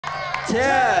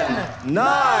10,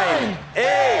 9,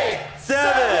 8,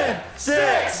 7,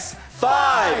 6,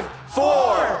 5,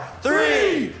 4,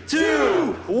 3,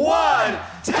 2, 1.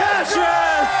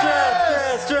 Tetris!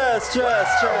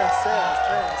 Stress.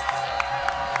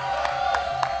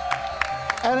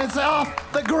 And it's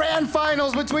off. The grand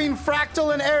finals between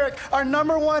Fractal and Eric, our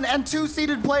 #1 and 2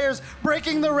 seeded players,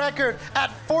 breaking the record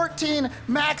at 14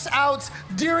 max outs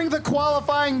during the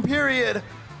qualifying period.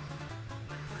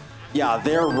 Yeah,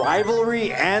 their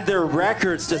rivalry and their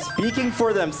records just speaking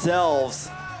for themselves,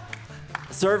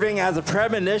 serving as a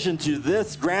premonition to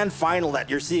this grand final that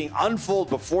you're seeing unfold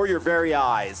before your very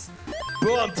eyes.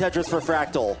 Boom, Tetris for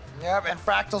Fractal. Yep, and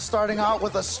Fractal starting out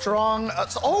with a strong...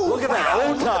 look at that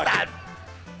O-tuck.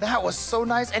 That was so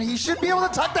nice, and he should be able to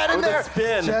tuck that in there.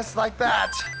 Spin. Just like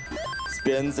that.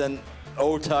 Spins and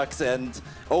O-tucks and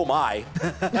oh my.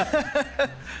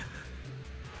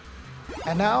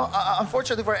 And now,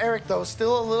 unfortunately for Eric, though,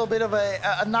 still a little bit of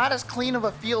a not as clean of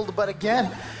a field. But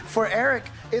again, for Eric,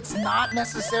 it's not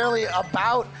necessarily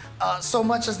about so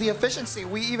much as the efficiency.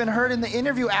 We even heard in the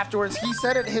interview afterwards, he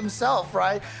said it himself,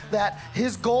 right? That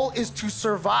his goal is to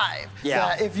survive. Yeah.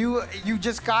 That if you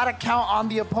just gotta count on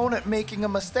the opponent making a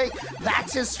mistake.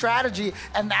 That's his strategy,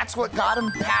 and that's what got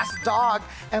him past Dog.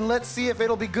 And let's see if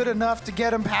it'll be good enough to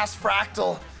get him past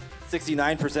Fractal.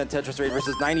 69% Tetris rate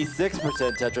versus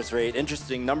 96% Tetris rate.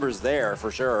 Interesting numbers there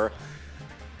for sure.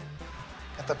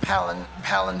 Got the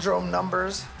palindrome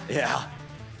numbers. Yeah.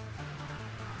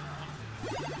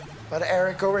 But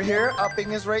Eric over here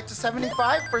upping his rate to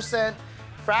 75%.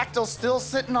 Fractal still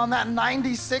sitting on that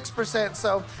 96%,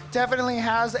 so definitely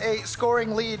has a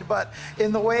scoring lead, but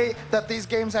in the way that these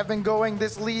games have been going,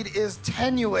 this lead is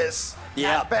tenuous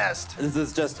at best. This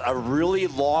is just a really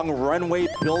long runway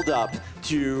build-up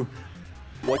to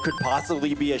what could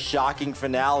possibly be a shocking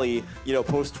finale, you know,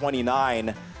 post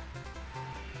 29.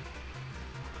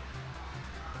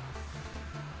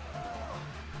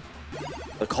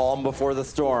 The calm before the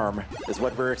storm is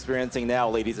what we're experiencing now,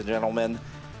 ladies and gentlemen.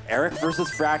 Eric versus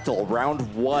Fractal, round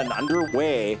 1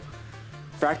 underway.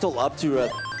 Fractal up to a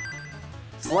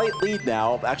slight lead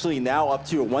now, actually now up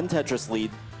to a 1 Tetris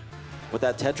lead with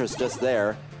that Tetris just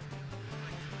there.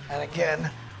 And again,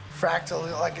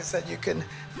 Fractal, like I said, you can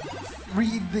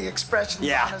read the expressions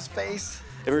on his face.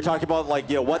 If we're talking about, like,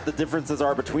 you know, what the differences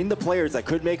are between the players that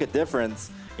could make a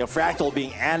difference, you know, Fractal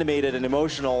being animated and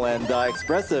emotional and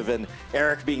expressive, and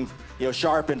Eric being, you know,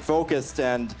 sharp and focused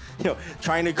and, you know,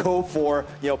 trying to go for,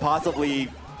 you know,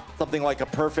 possibly something like a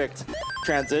perfect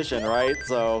transition, right?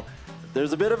 So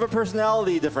there's a bit of a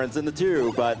personality difference in the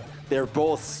two, but they're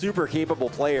both super capable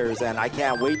players, and I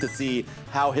can't wait to see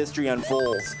how history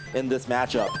unfolds in this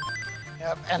matchup.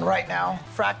 Yep, and right now,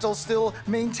 Fractal still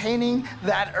maintaining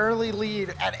that early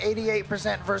lead at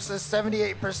 88% versus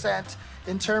 78%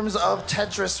 in terms of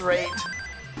Tetris rate.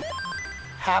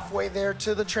 Halfway there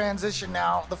to the transition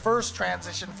now, the first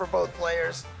transition for both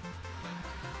players.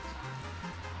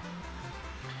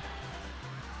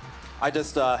 I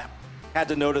just had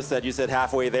to notice that you said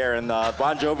halfway there, and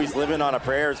Bon Jovi's Living on a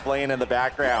Prayer is playing in the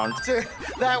background. Dude,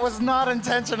 that was not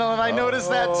intentional, and I noticed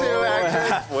that too, actually.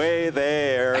 Halfway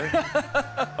there.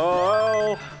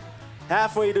 Oh,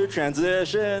 halfway to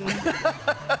transition.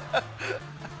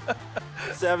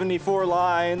 74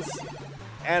 lines,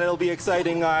 and it'll be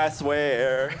exciting, I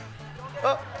swear.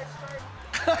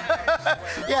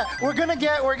 Yeah, we're gonna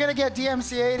get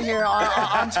DMCA'd here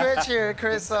on Twitch here,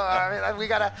 Chris. So I mean, we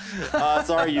gotta.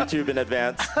 Sorry, YouTube in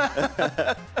advance.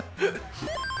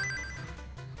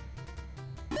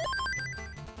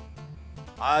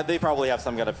 They probably have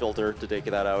some kind of filter to take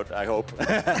that out, I hope.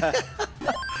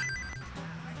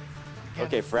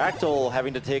 Okay, Fractal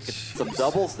having to take some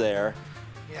doubles there.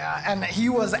 Yeah, and he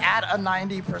was at a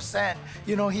 90%.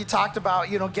 You know, he talked about,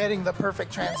 you know, getting the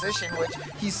perfect transition, which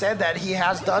he said that he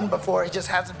has done before. He just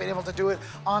hasn't been able to do it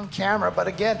on camera. But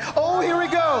again, oh, here we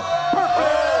go.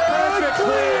 Perfect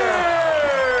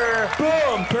clear.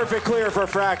 Boom, perfect clear for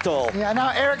Fractal. Yeah, now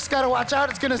Eric's got to watch out.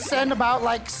 It's going to send about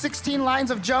like 16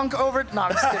 lines of junk over. No,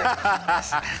 I'm just kidding.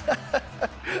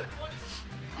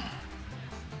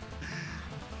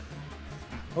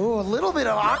 Oh, a little bit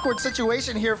of awkward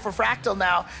situation here for Fractal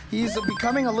now. He's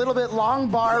becoming a little bit long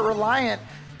bar reliant.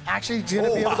 Actually, going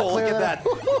to be able to clear look that.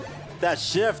 at that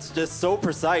shift, just so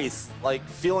precise. Like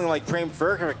feeling like frame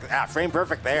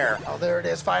perfect there. Oh, there it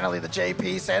is, finally the J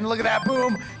piece. And look at that,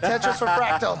 boom, Tetris for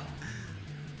Fractal.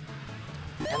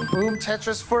 And boom,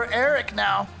 Tetris for Eric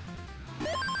now.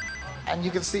 And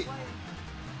you can see,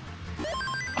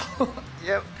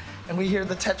 yep. And we hear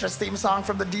the Tetris theme song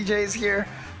from the DJs here.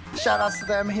 Shout outs to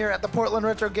them here at the Portland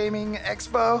Retro Gaming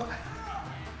Expo.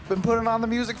 Been putting on the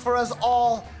music for us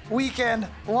all weekend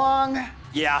long.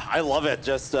 Yeah, I love it.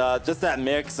 Just that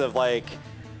mix of like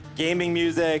gaming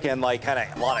music and like kind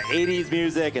of a lot of 80s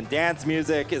music and dance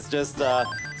music. It's just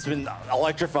it's been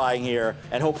electrifying here,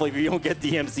 and hopefully we don't get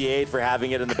DMCA'd for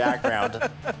having it in the background.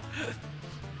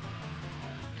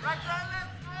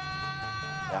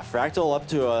 Yeah, Fractal up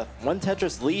to a 1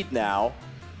 Tetris lead now.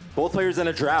 Both players in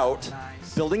a drought.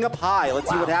 Nice. Building up high. Let's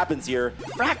see what happens here.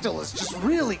 Fractal is just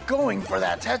really going for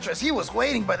that Tetris. He was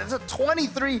waiting, but it's a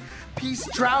 23-piece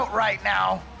drought right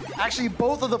now. Actually,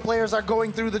 both of the players are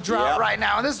going through the drought right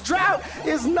now. And this drought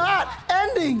is not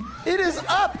ending. It is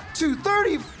up to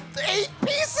 38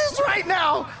 pieces right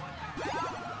now.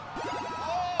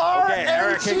 Okay,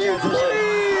 Eric, RNG,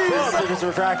 please. Boom,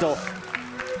 for Fractal.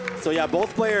 So yeah,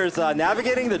 both players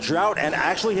navigating the drought and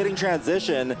actually hitting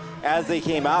transition as they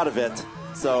came out of it.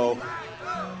 So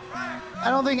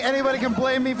I don't think anybody can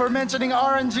blame me for mentioning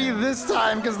RNG this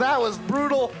time, because that was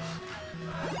brutal.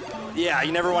 Yeah,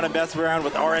 you never want to mess around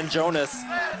with RN Jonas.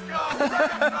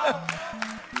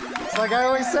 It's like I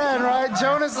always said, right?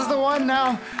 Jonas is the one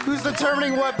now who's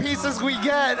determining what pieces we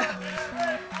get.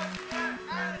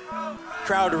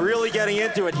 Crowd really getting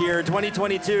into it here in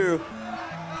 2022.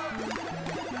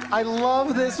 I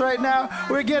love this right now.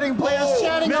 We're getting players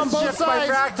chatting on both sides.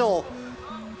 By Fractal.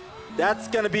 That's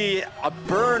going to be a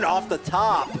burn off the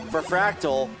top for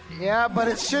Fractal. Yeah, but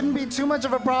it shouldn't be too much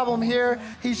of a problem here.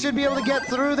 He should be able to get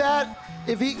through that.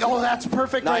 If he, oh, that's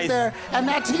perfect right there. And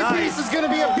that T-piece is going to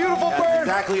be a beautiful burn.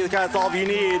 Exactly the kind of solve you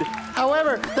need.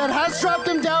 However, that has dropped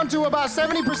him down to about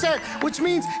 70%, which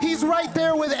means he's right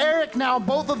there with Eric now.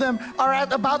 Both of them are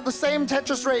at about the same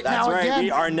Tetris rate now. That's right, again. we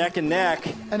are neck and neck.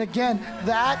 And again,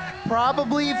 that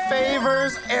probably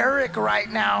favors Eric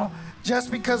right now, just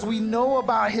because we know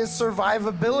about his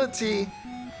survivability.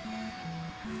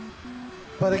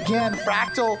 But again,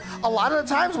 Fractal, a lot of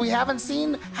the times we haven't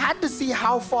had to see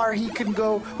how far he can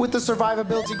go with the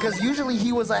survivability, because usually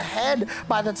he was ahead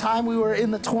by the time we were in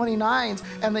the 29s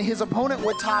and his opponent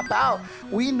would top out.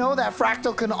 We know that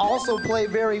Fractal can also play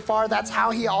very far. That's how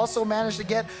he also managed to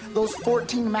get those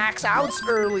 14 max outs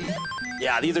early.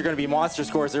 Yeah, these are going to be monster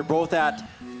scores. They're both at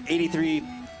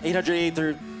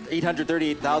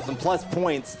 838,000 plus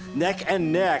points, neck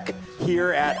and neck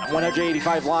here at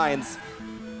 185 lines.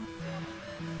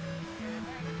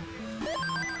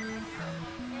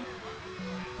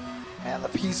 And the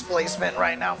piece placement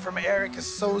right now from Eric is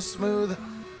so smooth.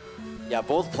 Yeah,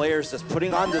 both players just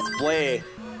putting on display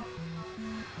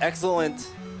excellent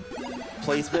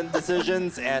placement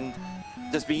decisions and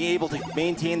just being able to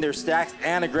maintain their stacks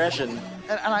and aggression.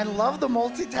 And I love the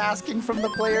multitasking from the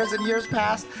players. In years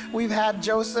past, we've had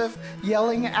Joseph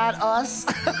yelling at us.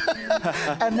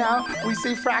 And now we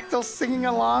see Fractal singing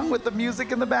along with the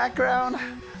music in the background.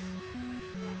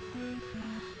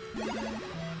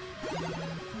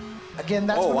 Again,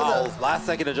 that's one of the last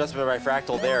second adjustment by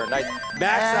Fractal there. Nice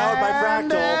max out by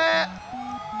Fractal.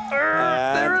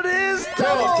 There it is,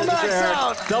 double max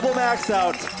out. Double max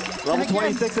out, level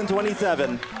 26 and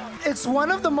 27. It's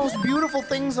one of the most beautiful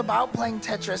things about playing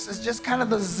Tetris is just kind of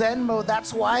the Zen mode.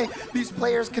 That's why these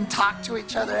players can talk to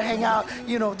each other, hang out,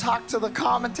 you know, talk to the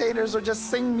commentators or just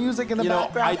sing music in the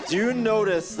background. I do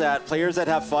notice that players that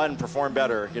have fun perform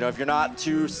better. You know, if you're not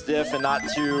too stiff and not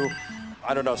too,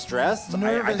 I don't know, stressed,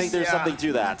 I think there's something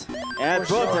to that. And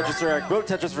boom, Tetris for Eric, boom,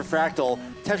 Tetris for Fractal.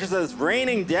 Tetris is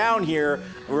raining down here.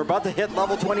 We're about to hit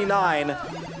level 29.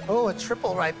 Oh, a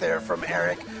triple right there from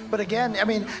Eric. But again, I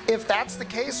mean, if that's the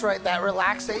case, right, that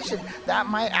relaxation, that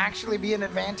might actually be an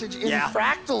advantage in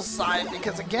Fractal's side,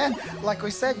 because again, like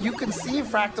we said, you can see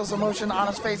Fractal's emotion on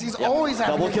his face. He's always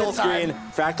having double a kill good time. screen.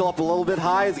 Fractal up a little bit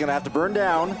high. He's gonna have to burn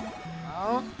down.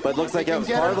 But it looks like it was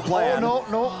part of the plan. Oh,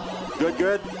 no. Good,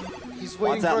 good. He's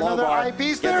waiting for another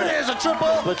eyepiece. There it is, a triple.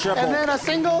 And then a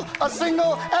single,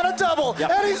 and a double.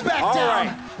 And he's back down. All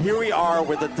right, here we are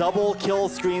with the double kill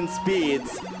screen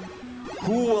speeds.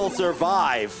 Who will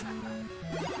survive?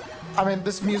 I mean,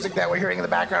 this music that we're hearing in the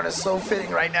background is so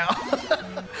fitting right now.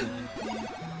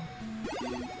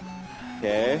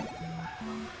 Okay.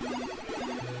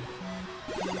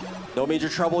 No major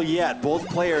trouble yet. Both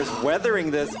players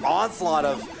weathering this onslaught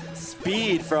of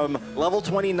speed from level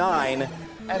 29.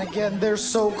 And again, they're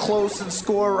so close in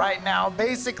score right now.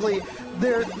 Basically,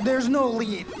 there's no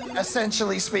lead,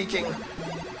 essentially speaking.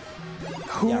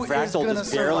 Who is going to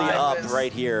survive barely up this?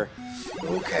 right here.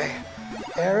 Okay.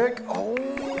 Eric, oh,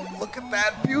 look at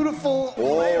that beautiful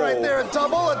play right there. A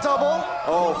double.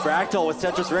 Oh, Fractal with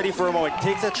Tetris ready for a moment.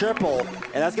 Takes a triple,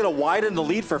 and that's going to widen the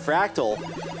lead for Fractal.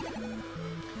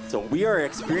 So we are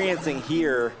experiencing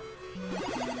here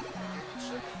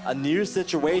a new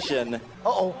situation.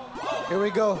 Uh-oh. Here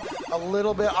we go. A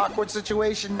little bit awkward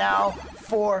situation now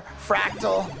for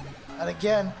Fractal. And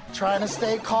again, trying to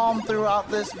stay calm throughout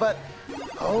this, but,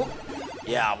 oh.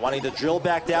 Yeah, wanting to drill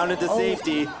back down into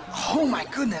safety. Oh my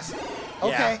goodness.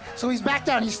 Okay, Yeah. so he's back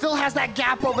down. He still has that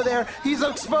gap over there. He's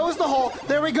exposed the hole.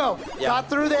 There we go. Yeah. Got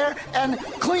through there and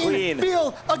clean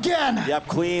field again. Yep,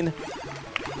 clean.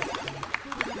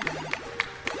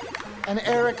 And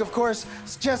Eric, of course,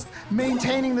 is just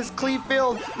maintaining this clean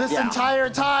field this entire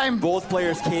time. Both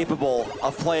players capable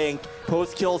of playing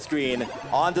post-kill screen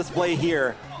on display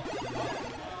here.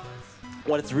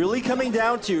 What it's really coming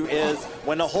down to is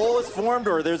when a hole is formed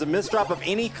or there's a misdrop of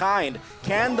any kind,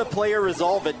 can the player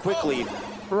resolve it quickly?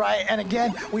 Right, and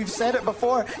again, we've said it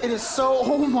before, it is so,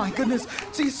 oh my goodness,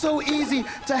 it's so easy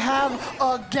to have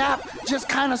a gap just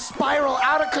kind of spiral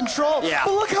out of control. Yeah.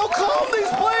 But look how calm these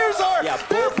players are. Yeah,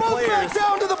 They're both back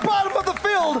down to the bottom of the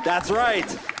field. That's right.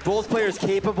 Both players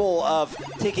capable of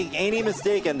taking any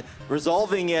mistake and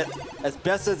resolving it as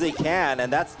best as they can,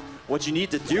 and that's what you need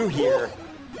to do here.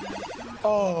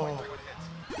 Oh.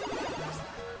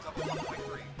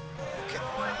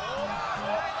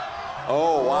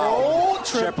 Oh, wow. Oh,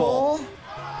 triple.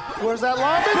 Where's that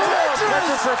line?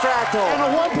 Tetris for Fractal. And a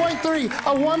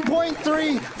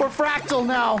 1.3 for Fractal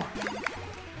now.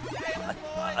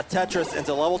 A Tetris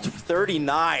into level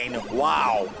 39.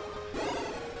 Wow.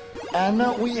 And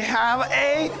we have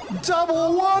a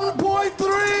double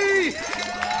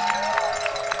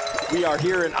 1.3. We are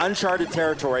here in uncharted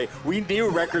territory. We knew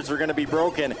records were going to be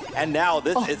broken, and now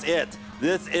this is it.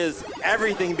 This is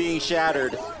everything being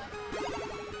shattered.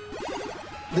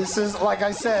 This is, like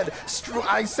I said,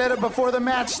 I said it before the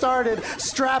match started,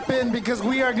 strap in because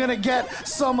we are gonna get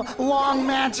some long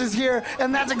matches here,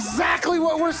 and that's exactly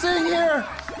what we're seeing here.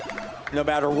 No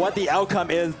matter what the outcome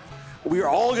is, we are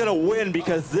all gonna win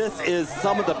because this is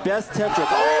some of the best Tetris.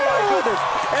 Oh my goodness,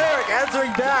 Eric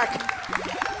answering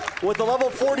back with the level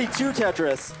 42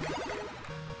 Tetris.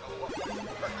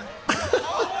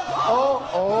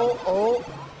 Oh.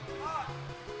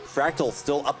 Fractal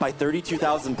still up by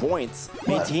 32,000 points,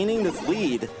 maintaining this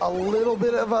lead. A little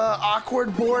bit of a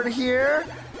awkward board here.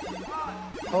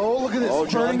 Oh, look at this,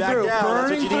 burning back through, down. burning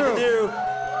That's what you through. need to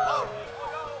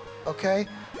do. Okay,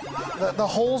 the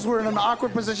holes were in an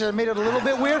awkward position. It made it a little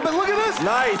bit weird, but look at this.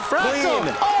 Nice, Fractal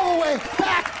clean. all the way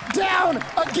back down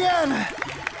again.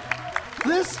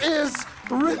 This is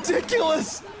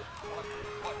ridiculous.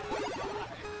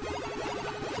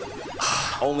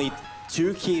 Only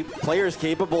two key players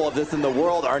capable of this in the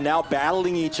world are now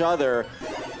battling each other.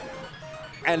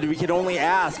 And we can only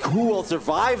ask who will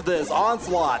survive this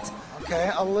onslaught.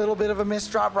 Okay, a little bit of a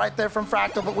misdrop right there from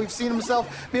Fractal, but we've seen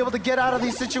himself be able to get out of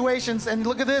these situations. And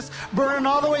look at this, burning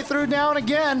all the way through down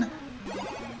again.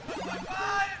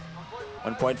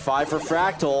 1.5 for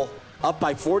Fractal, up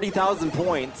by 40,000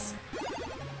 points.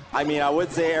 I mean, I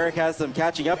would say Eric has some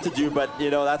catching up to do, but you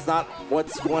know, that's not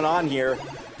what's going on here.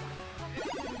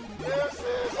 This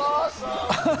is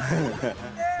awesome.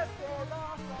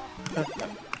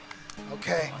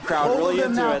 Okay. Crowd both really of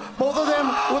them into now, it. Both of them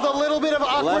with a little bit of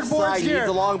awkward Left boards side here. needs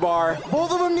a long bar.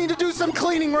 Both of them need to do some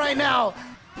cleaning right now.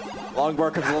 Long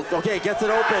bar comes, okay, gets it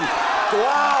open.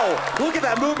 Wow, look at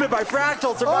that movement by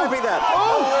Fractal surviving that.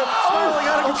 Spiraling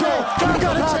out of control. Okay, we've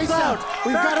got to chase out. down.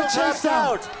 We've got to chase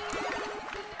down.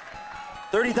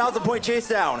 30,000 point chase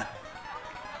down.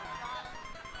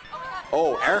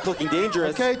 Oh, Eric looking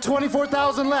dangerous. Okay,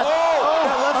 24,000 left. That a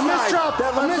left misdrop.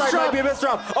 That left side might be a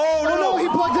misdrop. Oh, no. Oh no, he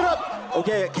plugged it up.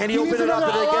 Okay, can he open needs it up?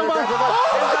 another And get alarm it back to bar. the Oh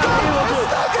my God,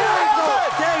 Fractal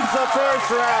takes the first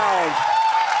round.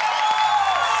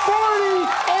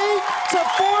 48 to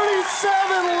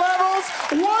 47 levels,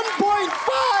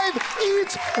 1.5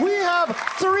 each. We have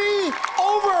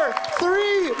over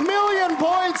 3 million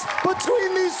points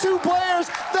between these two players.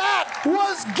 That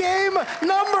was game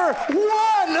number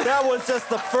 1. That was just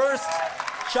the first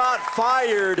shot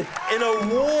fired in a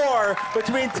war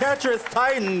between Tetris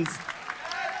Titans.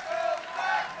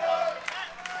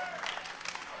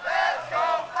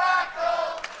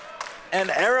 And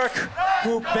Eric,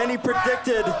 who many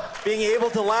predicted being able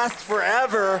to last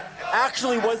forever,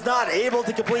 actually was not able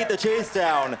to complete the chase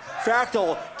down.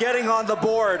 Fractal getting on the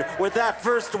board with that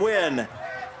first win.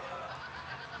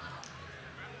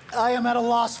 I am at a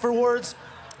loss for words.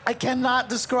 I cannot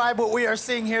describe what we are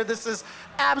seeing here. This is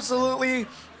absolutely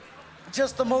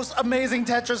just the most amazing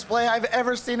Tetris play I've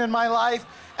ever seen in my life.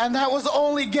 And that was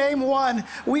only game 1.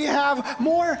 We have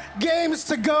more games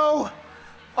to go.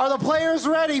 Are the players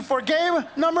ready for game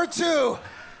number 2?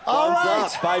 All right.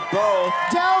 Thumbs up by both.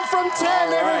 Down from 10, All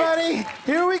right. everybody.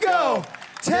 Here we go.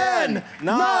 10,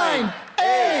 9,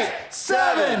 8,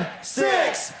 7,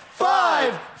 6,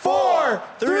 5, 4,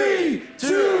 3,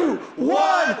 2,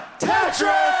 1,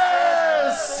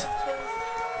 Tetris!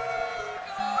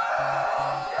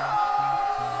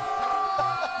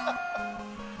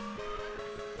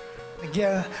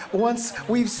 Again, once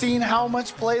we've seen how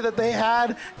much play that they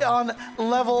had on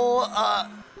level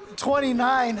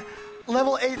 29,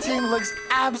 level 18 looks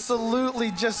absolutely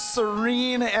just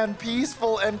serene and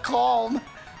peaceful and calm.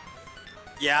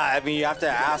 Yeah, I mean, you have to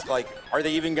ask, like, are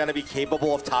they even going to be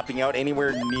capable of topping out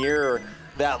anywhere near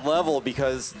that level?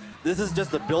 Because this is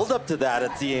just a build-up to that,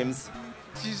 it seems.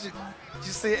 Did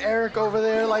you see Eric over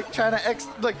there, like, trying to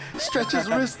stretch his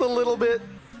wrist a little bit?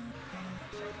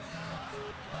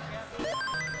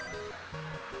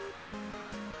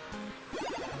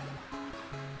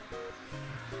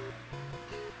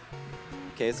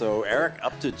 Okay, so Eric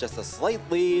up to just a slight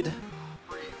lead.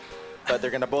 But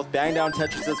they're going to both bang down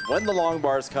Tetrises when the long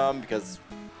bars come, because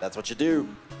that's what you do.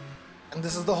 And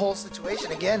this is the whole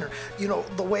situation. Again, you know,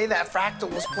 the way that Fractal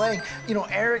was playing, you know,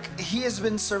 Eric, he has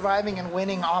been surviving and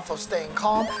winning off of staying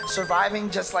calm, surviving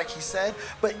just like he said.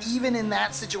 But even in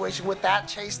that situation, with that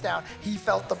chase down, he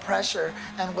felt the pressure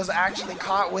and was actually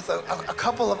caught with a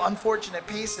couple of unfortunate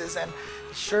pieces. And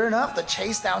sure enough, the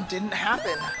chase down didn't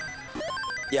happen.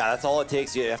 Yeah, that's all it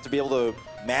takes. You have to be able to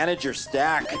manage your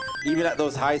stack, even at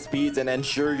those high speeds, and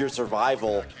ensure your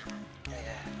survival.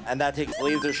 And that takes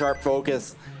laser sharp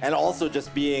focus, and also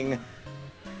just being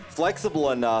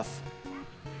flexible enough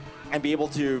and be able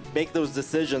to make those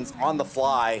decisions on the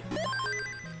fly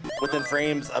within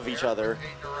frames of each other.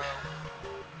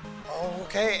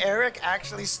 Okay, Eric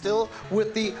actually still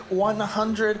with the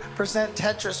 100%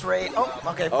 Tetris rate. Oh,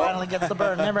 okay, finally gets the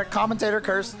burn. Remember, commentator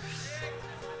curse.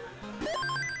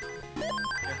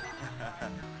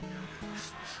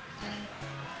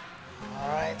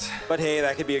 All right. But hey,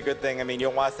 that could be a good thing. I mean, you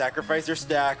don't want to sacrifice your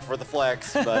stack for the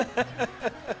flex, but...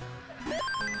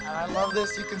 And I love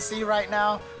this. You can see right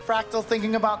now, Fractal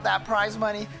thinking about that prize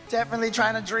money. Definitely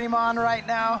trying to dream on right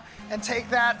now and take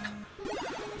that.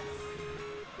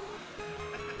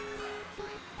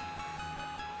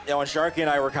 You know, when Sharky and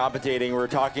I were commentating, we were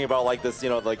talking about like this, you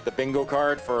know, like the bingo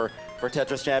card for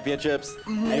Tetris championships.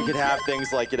 And you could have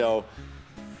things like, you know,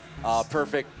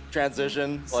 perfect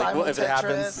transition, like Simon if it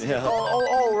happens. Yeah.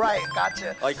 Oh, right,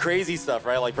 gotcha. Like crazy stuff,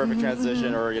 right? Like perfect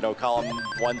transition, or, you know, column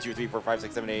 1, 2, 3, 4, 5,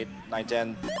 6, 7, 8, 9,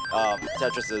 10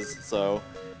 Tetrises, so.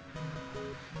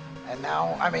 And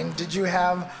now, I mean, did you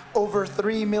have over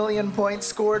 3 million points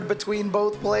scored between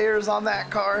both players on that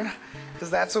card? Because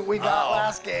that's what we got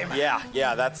last game.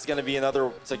 Yeah, that's going to be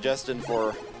another suggestion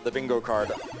for the bingo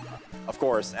card, of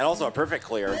course. And also a perfect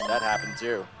clear, that happened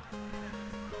too.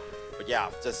 But yeah,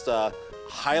 just a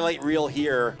highlight reel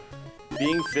here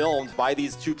being filmed by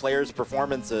these two players'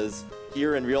 performances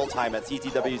here in real time at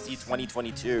CTWC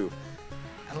 2022.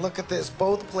 And look at this,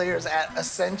 both players at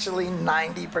essentially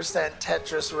 90%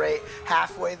 Tetris rate,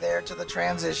 halfway there to the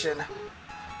transition.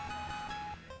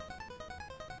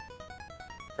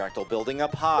 Fractal building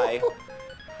up high.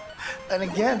 And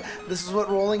again, this is what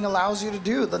rolling allows you to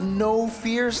do, the no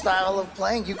fear style of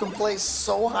playing. You can play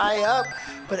so high up,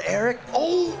 but Eric,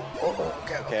 okay,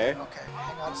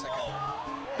 hang on a second.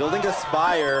 Building a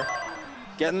spire,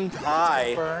 getting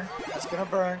high. That's gonna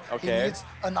burn. Okay. He needs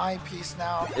an eyepiece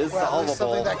now. Is or at least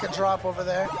something solvable. that can drop over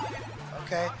there.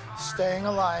 Okay, staying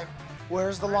alive.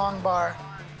 Where's the long bar?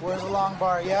 Where's the long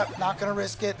bar? Yep, not gonna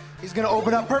risk it. He's gonna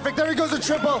open up, perfect. There he goes, a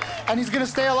triple, and he's gonna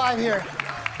stay alive here.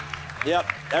 Yep,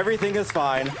 everything is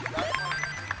fine. Oh,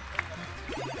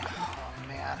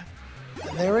 man.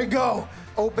 And there we go.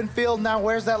 Open field now.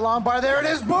 Where's that long bar? There it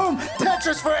is. Boom!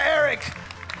 Tetris for Eric.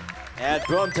 And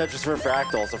boom, Tetris for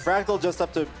Fractal. So Fractal just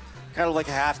up to kind of like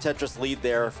a half Tetris lead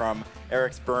there from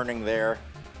Eric's burning there.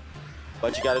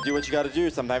 But you got to do what you got to do.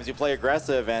 Sometimes you play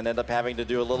aggressive and end up having to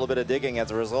do a little bit of digging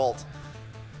as a result.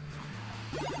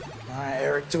 All right,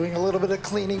 Eric doing a little bit of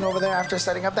cleaning over there after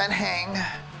setting up that hang.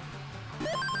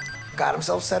 Got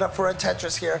himself set up for a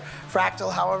Tetris here.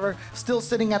 Fractal, however, still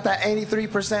sitting at that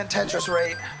 83% Tetris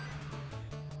rate.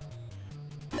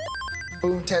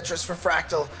 Boom, Tetris for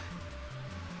Fractal.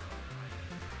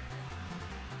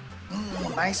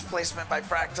 Nice placement by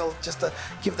Fractal, just to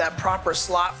give that proper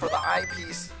slot for the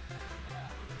eyepiece.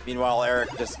 Meanwhile,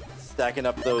 Eric just stacking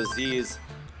up those Zs,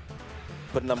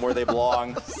 putting them where they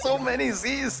belong. So many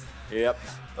Zs. Yep.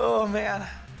 Oh, man.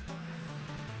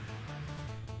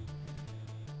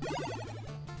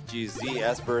 GZ,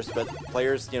 S-burst, but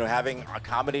players, you know, having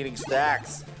accommodating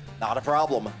stacks, not a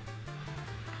problem.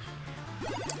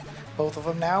 Both of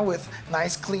them now with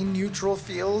nice, clean, neutral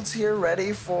fields here,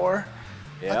 ready for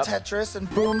a Tetris. And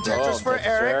boom, Tetris for Tetris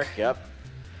Eric. Yep.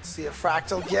 See if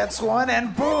Fractal gets one,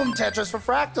 and boom, Tetris for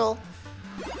Fractal.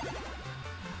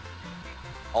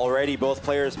 Already both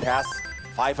players pass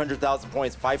 500,000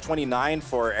 points, 529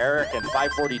 for Eric and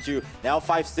 542. Now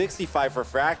 565 for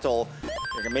Fractal.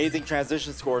 Amazing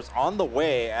transition scores on the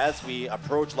way as we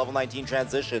approach level 19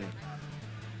 transition.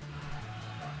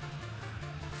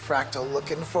 Fractal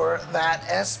looking for that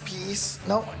S piece.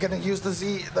 No, gonna use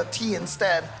the T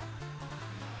instead.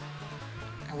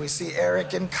 And we see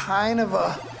Eric in kind of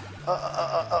a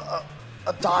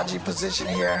dodgy position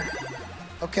here.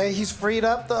 Okay, he's freed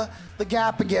up the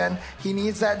gap again. He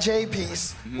needs that J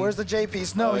piece. Where's the J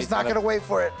piece? No, he's not gonna wait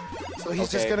for it. So he's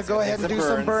just gonna go ahead and do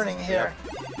some burning here.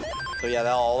 Yep. So yeah,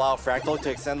 that'll allow Fractal to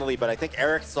extend the lead, but I think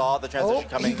Eric saw the transition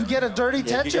coming. He can get a dirty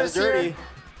Tetris here.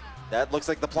 That looks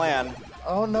like the plan.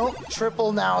 Oh no,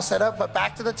 triple now set up, but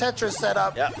back to the Tetris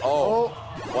setup. Yeah.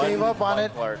 Gave up on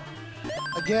it. Card.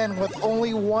 Again, with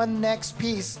only one next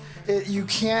piece, you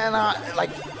cannot,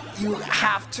 like, you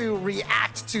have to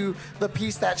react to the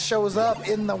piece that shows up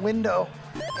in the window.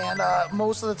 And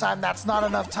most of the time, that's not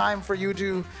enough time for you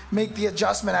to make the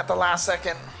adjustment at the last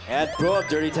second. And boom,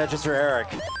 dirty Tetris for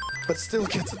Eric. But still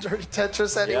gets a dirty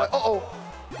Tetris anyway. Yep.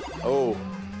 Oh.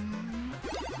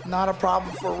 Not a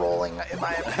problem for rolling, in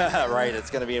my opinion. Right,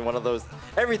 it's going to be in one of those.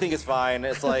 Everything is fine.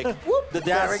 It's like Whoop, the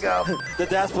there we go. The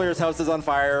DAS player's house is on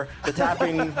fire. The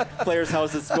tapping player's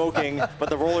house is smoking, but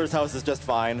the roller's house is just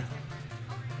fine.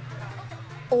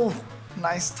 Oh,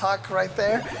 nice tuck right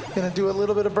there. Gonna do a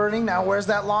little bit of burning. Now, where's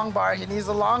that long bar? He needs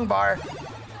a long bar.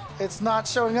 It's not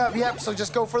showing up. Yep, so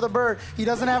just go for the bird. He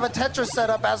doesn't have a Tetris set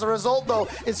up as a result, though.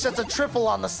 It's just a triple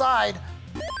on the side.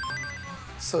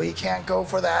 So he can't go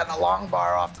for that long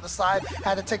bar off to the side.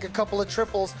 Had to take a couple of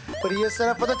triples, but he is set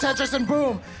up for the Tetris, and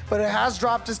boom. But it has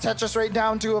dropped his Tetris rate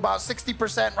down to about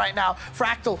 60% right now.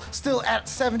 Fractal still at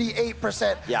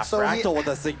 78%. Yeah, so Fractal with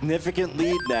a significant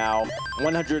lead now,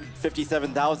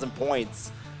 157,000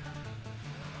 points.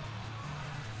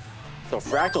 So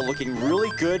Fractal looking really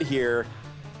good here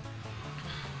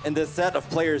in this set of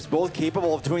players, both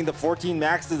capable of doing the 14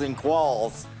 maxes and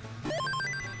quals.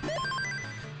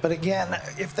 But again,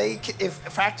 if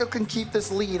Fractal can keep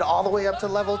this lead all the way up to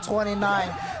level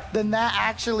 29, then that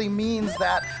actually means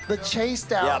that the chase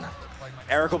down. Yep.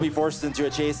 Eric will be forced into a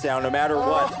chase down no matter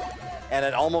what. And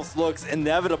it almost looks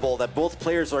inevitable that both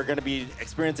players are going to be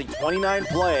experiencing 29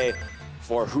 play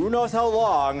for who knows how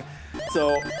long.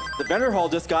 So the vendor hall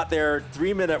just got their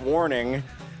 3-minute warning,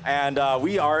 and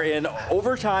we are in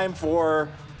overtime for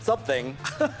something.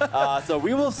 So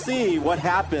we will see what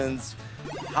happens,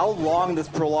 how long this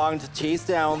prolonged chase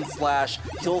down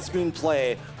 / kill screen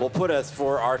play will put us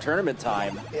for our tournament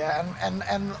time. Yeah, and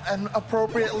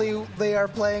appropriately they are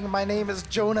playing My Name is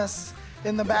Jonas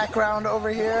in the background over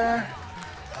here.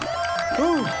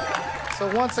 Whew. So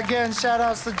once again, shout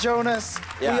outs to Jonas.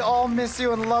 Yeah. We all miss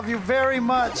you and love you very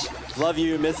much. Love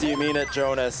you, miss you, mean it,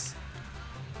 Jonas.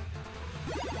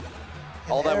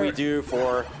 All that we do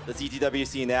for the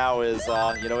CTWC now is,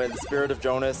 you know, in the spirit of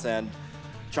Jonas and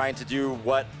trying to do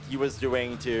what he was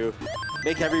doing to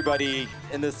make everybody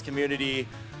in this community,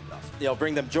 you know,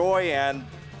 bring them joy and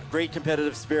great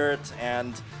competitive spirit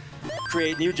and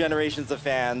create new generations of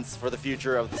fans for the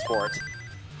future of the sport.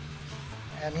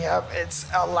 And yeah, it's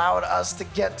allowed us to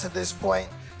get to this point.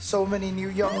 So many new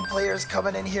young players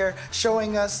coming in here,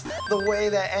 showing us the way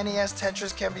that NES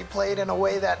Tetris can be played in a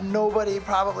way that nobody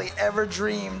probably ever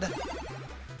dreamed.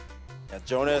 Yeah,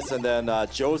 Jonas and then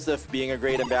Joseph being a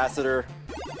great ambassador.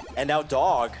 And now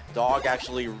Dog. Dog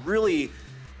actually really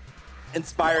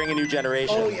inspiring a new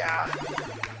generation. Oh, yeah.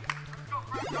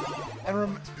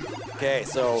 And okay,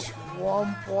 so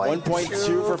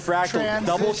 1.2 for Fractal. Transition.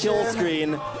 Double kill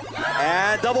screen.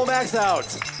 And double max out.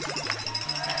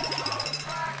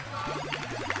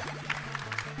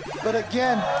 But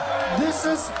again, this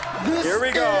is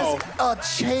a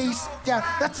chase down.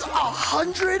 That's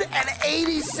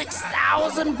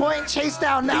 186,000 point chase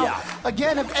down. Now,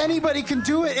 again, if anybody can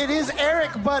do it, it is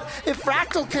Eric. But if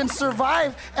Fractal can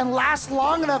survive and last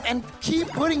long enough and keep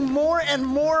putting more and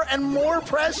more and more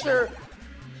pressure.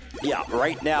 Yeah,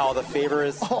 right now the favor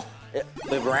is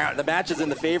the match is in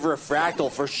the favor of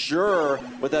Fractal for sure,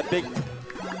 with that big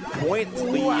point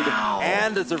lead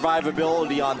and the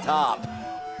survivability on top.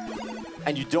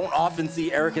 And you don't often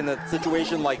see Eric in a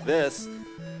situation like this.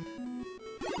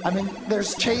 I mean,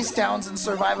 there's chase downs and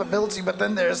survivability, but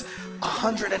then there's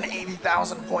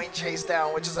 180,000 point chase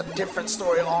down, which is a different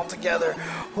story altogether.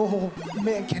 Oh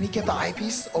man, can he get the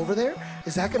eyepiece over there?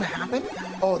 Is that gonna happen?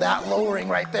 Oh, that lowering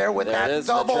right there with that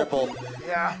double. The triple.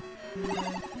 Yeah.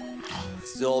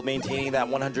 Still maintaining that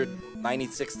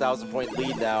 196,000 point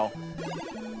lead now.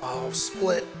 Oh,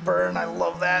 split burn. I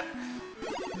love that.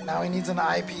 Now he needs an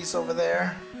eyepiece over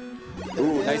there.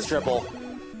 Ooh, nice triple.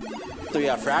 So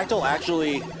yeah, Fractal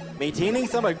actually maintaining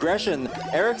some aggression.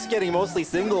 Eric's getting mostly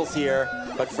singles here,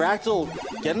 but Fractal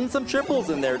getting some triples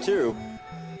in there too.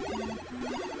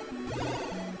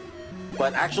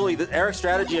 But actually, the Eric's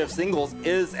strategy of singles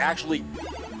is actually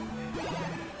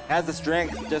has the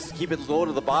strength just to keep it low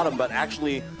to the bottom, but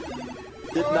actually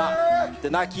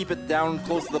did not keep it down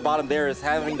close to the bottom there, is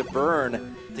having to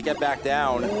burn to get back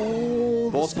down.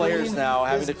 Ooh, both players now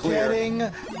having to clear.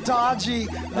 Getting dodgy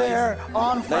there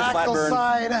on Fractal's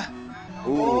side.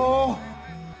 Ooh.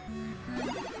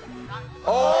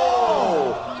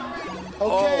 Oh!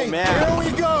 Okay, man.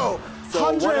 here we go.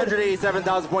 So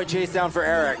 187,000 point chase down for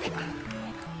Eric.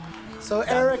 So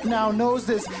Eric now knows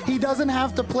this. He doesn't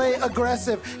have to play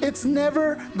aggressive. It's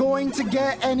never going to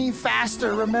get any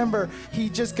faster. Remember, he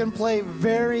just can play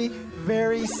very,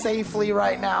 very safely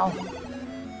right now.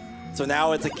 So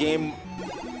now it's a game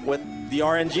with the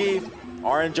RNG,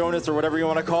 Orange Jonas, or whatever you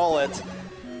want to call it.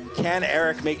 Can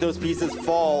Eric make those pieces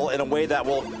fall in a way that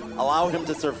will allow him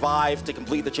to survive to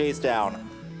complete the chase down?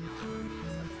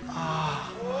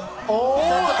 Oh!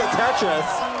 Sends up the Tetris.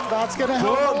 That's going to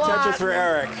help a lot. Tetris for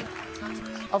Eric.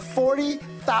 A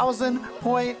 40,000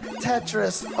 point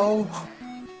Tetris. Oh.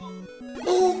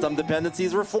 Some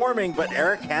dependencies were forming, but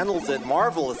Eric handles it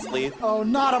marvelously. Oh,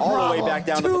 not a problem. All the way back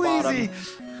down to the bottom. Too easy.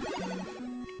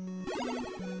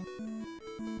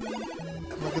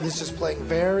 Look at this, just playing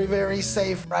very, very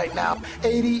safe right now.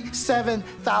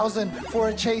 87,000 for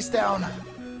a chase down.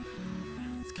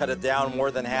 Let's cut it down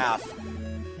more than half.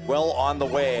 Well on the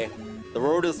way. The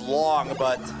road is long,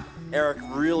 but Eric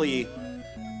really...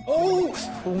 Oh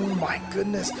my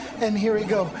goodness. And here we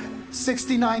go.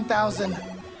 69,000.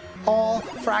 All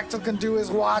Fractal can do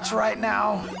is watch right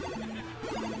now.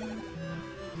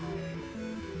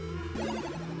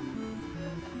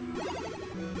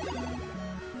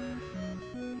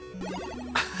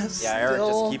 Yeah, Eric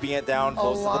just keeping it down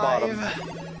close to the bottom.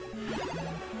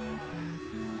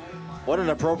 What an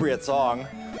appropriate song.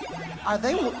 Are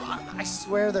they? I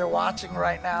swear they're watching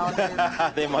right now.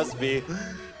 They must be.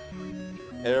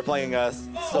 They're playing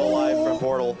still live from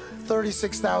Portal.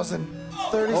 36,000.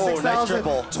 36,000. Oh, nice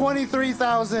triple.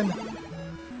 23,000.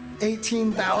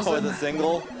 18,000. Oh, with a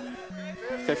single.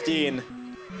 15.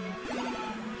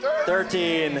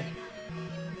 13.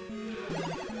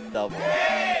 Double.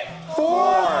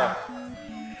 4.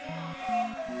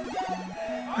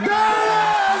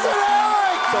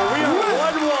 So we are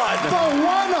 1-1. The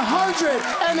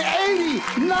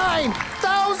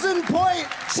 189,000 point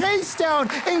chase down,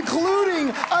 including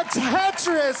a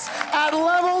Tetris at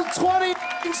level 20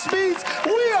 speeds.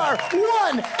 We are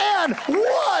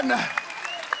 1-1.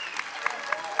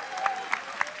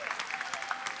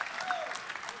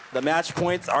 The match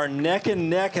points are neck and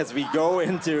neck as we go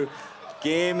into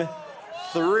game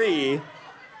 3.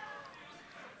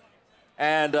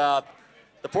 And the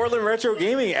Portland Retro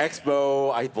Gaming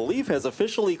Expo, I believe, has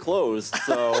officially closed.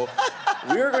 So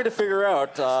we are going to figure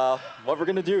out what we're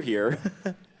going to do here.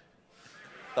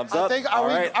 Thumbs up. Are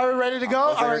we ready to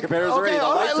go? Our competitors are ready. The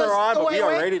lights are on, but we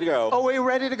are ready to go. Oh, we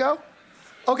ready to go?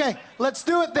 Okay, let's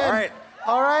do it then. All right.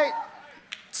 All right.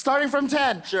 Starting from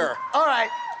 10. Sure. All right.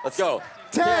 Let's go.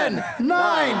 10,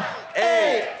 9,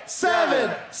 8,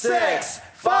 7, 6,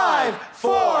 5,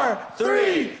 4,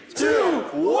 3, 2,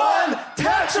 1,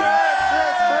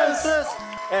 Tetris!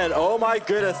 And oh my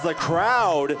goodness, the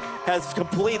crowd has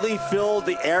completely filled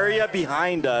the area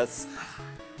behind us.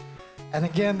 And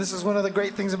again, this is one of the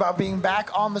great things about being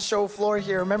back on the show floor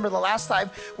here. Remember the last time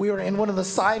we were in one of the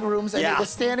side rooms and the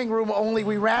standing room only.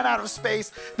 We ran out of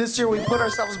space. This year we put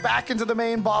ourselves back into the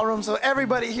main ballroom. So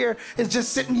everybody here is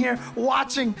just sitting here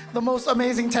watching the most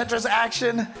amazing Tetris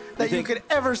action that you could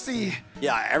ever see.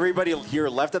 Yeah, everybody here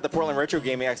left at the Portland Retro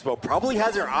Gaming Expo probably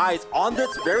has their eyes on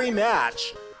this very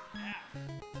match.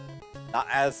 Not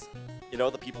as, you know,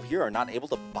 the people here are not able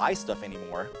to buy stuff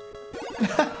anymore.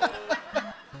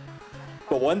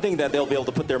 But one thing that they'll be able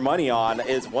to put their money on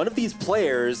is one of these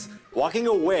players walking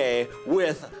away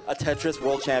with a Tetris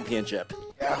World Championship.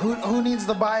 Yeah, who needs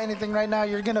to buy anything right now?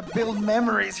 You're gonna build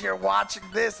memories here watching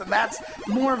this, and that's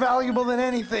more valuable than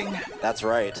anything. That's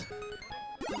right.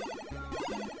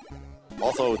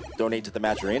 Also, donate to the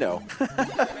Matcherino.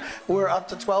 We're up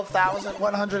to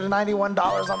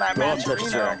 $12,191 on that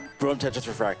Matcherino. Boom Tetris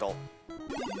for Fractal.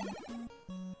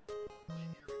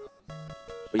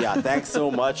 But yeah, thanks so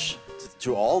much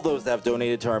to all those that have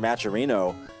donated to our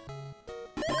Matcherino.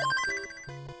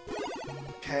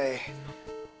 Okay.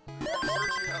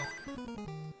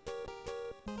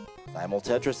 Simul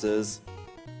Tetrises.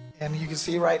 And you can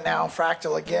see right now,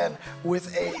 Fractal again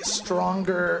with a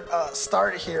stronger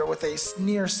start here with a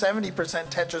near 70%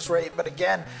 Tetris rate. But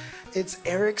again, it's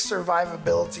Eric's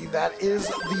survivability that is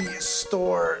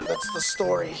that's the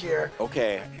story here.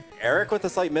 Okay, Eric with a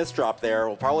slight misdrop there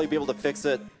will probably be able to fix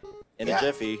it in a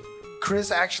jiffy.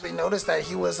 Chris actually noticed that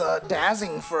he was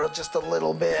dazzing for just a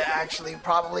little bit, actually,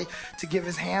 probably to give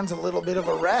his hands a little bit of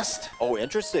a rest. Oh,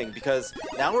 interesting, because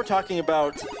now we're talking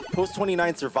about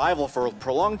post-29 survival for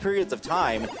prolonged periods of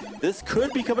time. This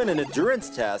could become an endurance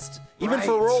test, even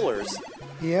for rollers.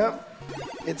 Yep.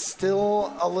 It's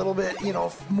still a little bit, you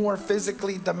know, more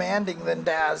physically demanding than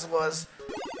Daz was.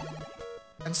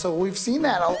 And so we've seen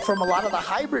that from a lot of the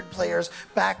hybrid players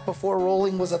back before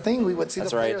rolling was a thing. We would see the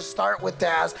players start with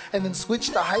Daz and then switch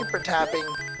to hyper tapping.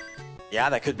 Yeah,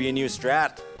 that could be a new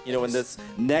strat. You know, in this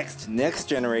next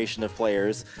generation of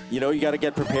players, you know, you got to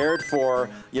get prepared for,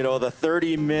 you know, the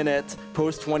 30-minute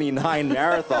post-29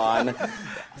 marathon.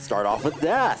 Start off with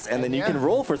Daz, and then you can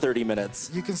roll for 30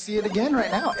 minutes. You can see it again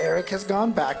right now. Eric has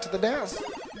gone back to the Daz.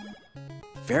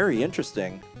 Very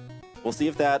interesting. We'll see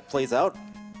if that plays out.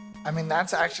 I mean,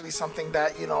 that's actually something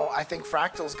that, you know, I think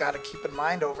Fractal's got to keep in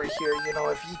mind over here. You know,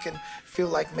 if he can feel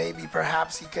like maybe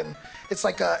perhaps he can, it's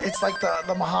like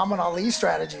the Muhammad Ali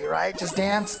strategy, right? Just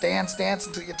dance, dance, dance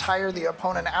until you tire the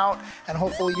opponent out, and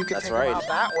hopefully you can take him out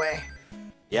that way.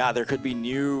 Yeah, there could be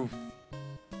new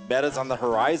metas on the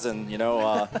horizon, you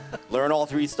know, learn all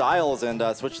three styles and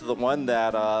switch to the one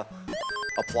that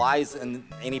applies in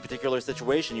any particular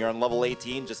situation. You're on level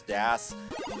 18, just dash.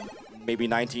 Maybe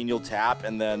 19 you'll tap,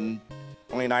 and then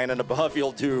 29 and above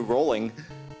you'll do rolling.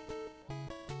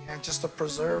 And just to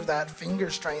preserve that finger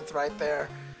strength right there.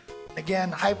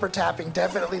 Again, hyper tapping,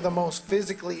 definitely the most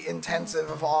physically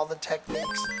intensive of all the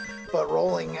techniques. But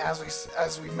rolling,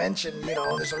 as we mentioned, you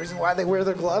know, there's a reason why they wear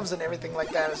their gloves and everything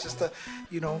like that. It's just to,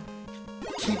 you know,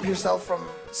 keep yourself from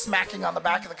smacking on the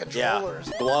back of the controllers.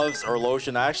 Yeah, gloves or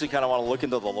lotion. I actually kind of want to look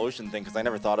into the lotion thing because I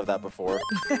never thought of that before.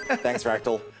 Thanks,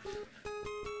 Fractal.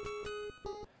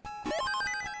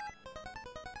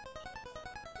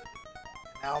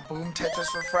 Now boom Tetris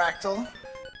for Fractal.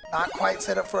 Not quite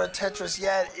set up for a Tetris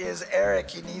yet is Eric.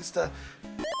 He needs to,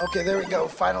 okay, there we go.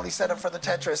 Finally set up for the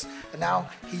Tetris. And now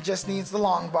he just needs the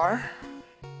long bar.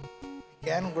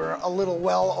 Again, we're a little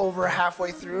well over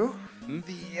halfway through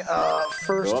the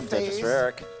first phase, Tetris for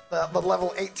Eric. The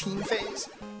level 18 phase.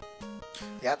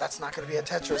 Yeah, that's not going to be a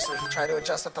Tetris, so he tried to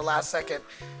adjust at the last second.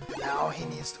 And now he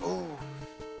needs to,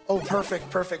 oh, perfect,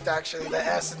 perfect, actually. The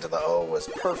S into the O was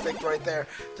perfect right there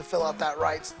to fill out that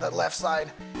left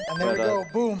side. And there we go,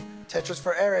 boom. Tetris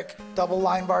for Eric, double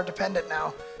line bar dependent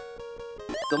now.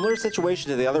 Similar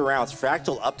situation to the other rounds.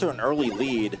 Fractal up to an early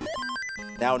lead.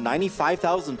 Now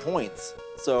 95,000 points.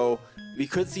 So we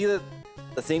could see that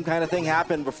the same kind of thing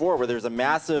happened before, where there's a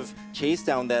massive chase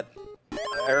down that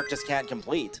Eric just can't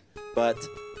complete. But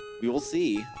we will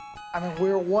see. I mean,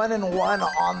 we're 1-1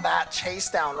 on that chase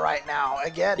down right now.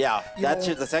 Again, yeah,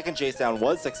 the second chase down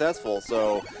was successful.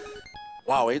 So,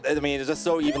 wow, I mean, it's just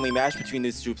so evenly matched between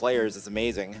these two players. It's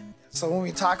amazing. So when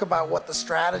we talk about what the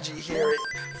strategy here,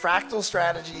 Fractal's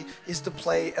strategy is to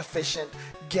play efficient,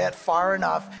 get far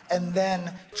enough, and then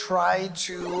try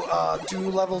to do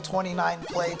level 29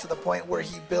 play to the point where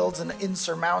he builds an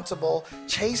insurmountable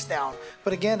chase down.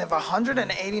 But again, if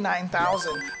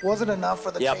 189,000 wasn't enough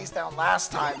for the chase down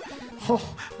last time,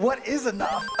 what is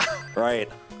enough? Right.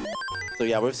 So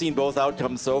yeah, we've seen both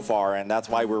outcomes so far, and that's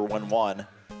why we're 1-1.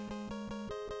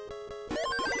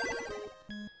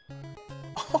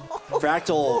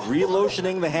 Fractal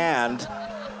relotioning the hand.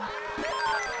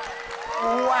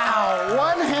 Wow,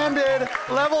 one-handed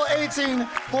level 18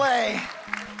 play.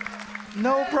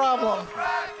 No problem.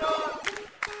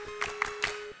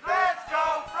 Let's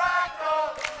go,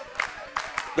 Fractal!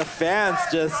 The fans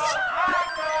just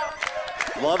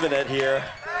loving it here.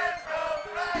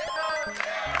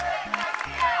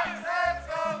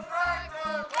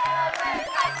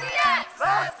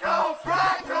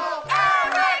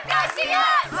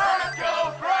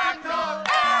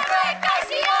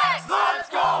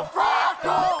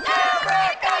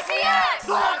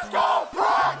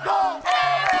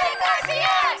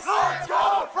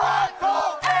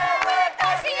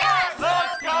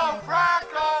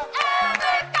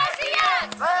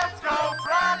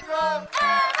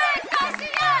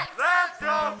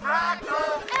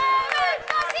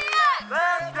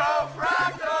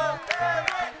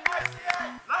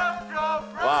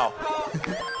 Wow.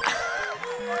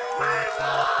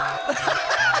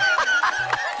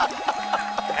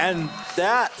 And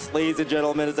that, ladies and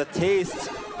gentlemen, is a taste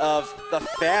of the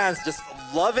fans just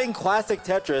loving classic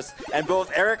Tetris, and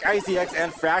both EricICX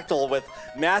and Fractal with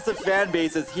massive fan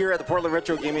bases here at the Portland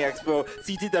Retro Gaming Expo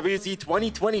CTWC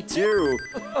 2022.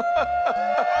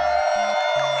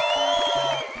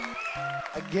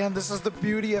 Again, this is the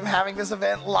beauty of having this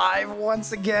event live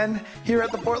once again here at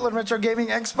the Portland Retro Gaming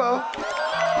Expo.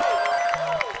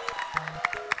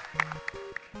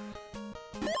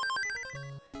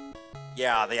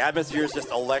 Yeah, the atmosphere is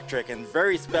just electric and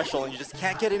very special, and you just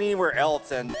can't get it anywhere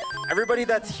else. And everybody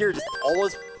that's here just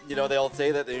always, you know, they'll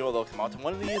say that they'll come out to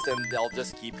one of these and they'll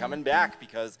just keep coming back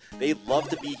because they love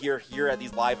to be here at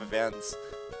these live events.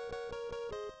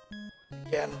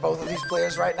 Again, both of these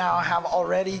players right now have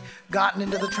already gotten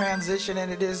into the transition,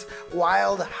 and it is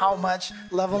wild how much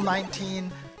level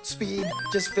 19 speed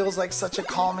just feels like such a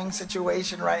calming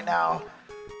situation right now.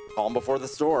 Calm before the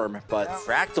storm, but yeah.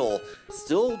 Fractal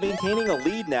still maintaining a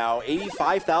lead now,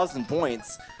 85,000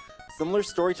 points. Similar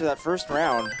story to that first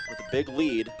round with a big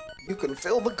lead. You can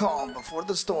feel the calm before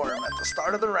the storm at the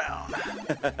start of the round.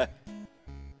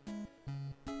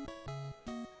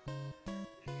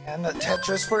 And the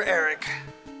Tetris for Eric.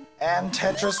 And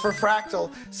Tetris for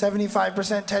Fractal.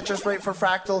 75% Tetris rate for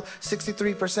Fractal,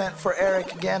 63% for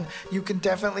Eric. Again, you can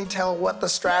definitely tell what the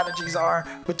strategies are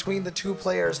between the two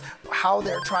players, how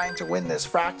they're trying to win this.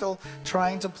 Fractal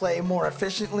trying to play more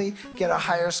efficiently, get a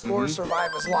higher score,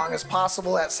 survive as long as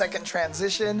possible at second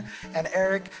transition, and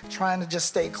Eric trying to just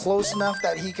stay close enough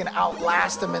that he can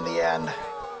outlast him in the end.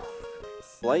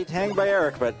 Slight hang by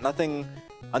Eric, but nothing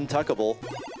untuckable.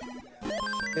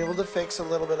 Able to fix a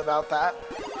little bit about that.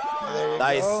 There you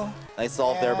go. Nice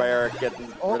solve there by Eric, getting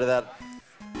rid of that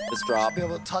drop. Be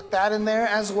able to tuck that in there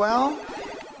as well.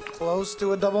 Close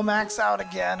to a double max out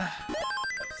again.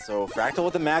 So Fractal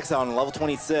with the max out on level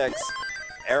 26.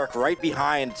 Eric right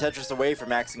behind, Tetris away from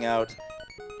maxing out.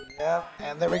 Yep,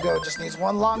 and there we go. Just needs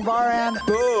one long bar and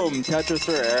boom! Tetris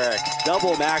for Eric.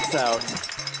 Double max out.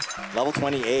 Level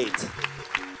 28.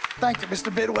 Thank you,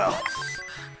 Mr. Bidwell.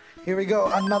 Here we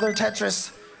go. Another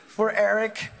Tetris for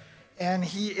Eric. And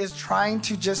he is trying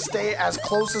to just stay as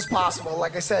close as possible.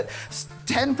 Like I said,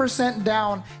 10%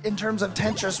 down in terms of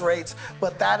Tetris rates,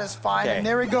 but that is fine. Okay. And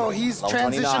there we go. He's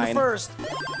transitioned first.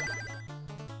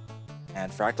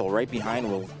 And Fractal right behind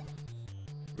will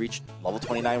reach level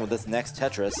 29 with this next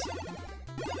Tetris.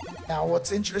 Now,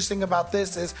 what's interesting about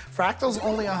this is Fractal's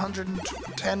only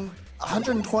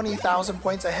 120,000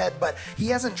 points ahead, but he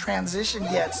hasn't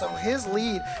transitioned yet, so his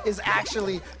lead is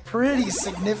actually pretty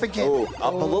significant. Ooh,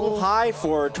 up a little high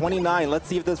for 29. Let's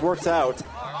see if this works out.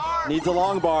 Needs a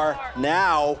long bar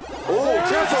now. Oh,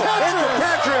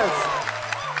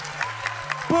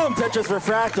 Tetris! Boom, Tetris for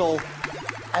Fractal.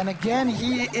 And again,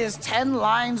 he is 10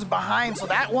 lines behind, so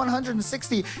that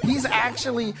 160, he's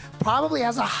actually probably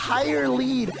has a higher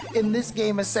lead in this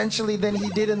game, essentially, than he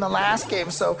did in the last game.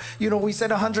 So, you know, we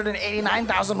said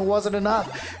 189,000 wasn't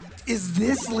enough. Is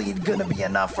this lead gonna be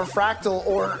enough for Fractal,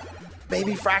 or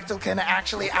maybe Fractal can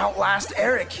actually outlast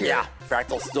Eric here? Yeah,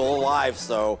 Fractal's still alive,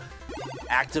 so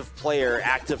active player,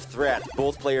 active threat.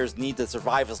 Both players need to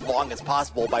survive as long as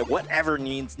possible by whatever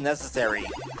means necessary.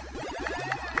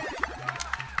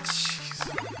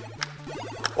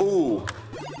 Ooh,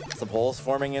 some holes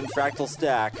forming in Fractal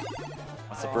stack.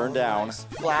 Wants to burn down. Nice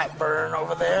flat burn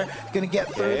over there. Gonna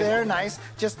get through there. Nice.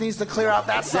 Just needs to clear out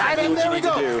that side, and there we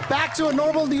go. Back to a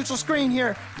normal neutral screen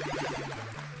here.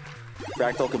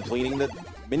 Fractal completing the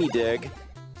mini dig.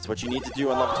 That's what you need to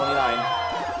do on level 29.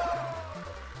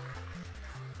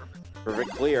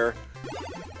 Perfect clear.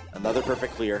 Another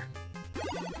perfect clear.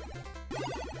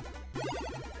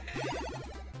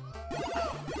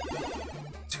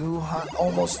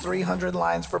 Almost 300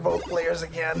 lines for both players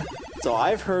again. So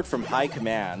I've heard from High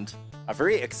Command a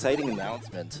very exciting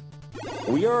announcement.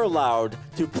 We are allowed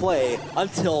to play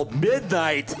until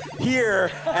midnight here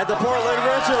at the Portland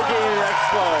Retro Gaming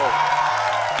Expo.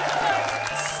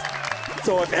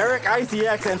 So if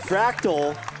EricICX and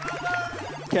Fractal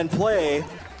can play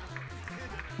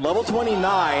level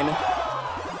 29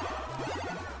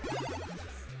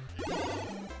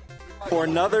 for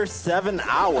another 7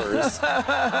 hours,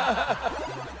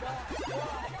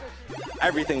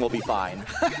 everything will be fine.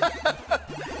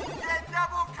 Get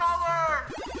double color!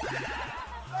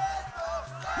 Best of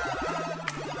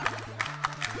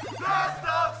 7! Best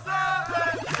of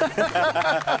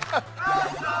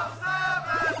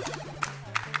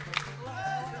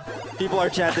 7! People are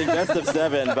chanting best of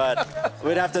 7, but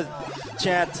we'd have to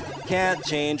chant can't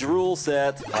change rule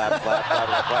set. Clap, clap, clap,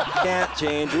 clap, clap. Can't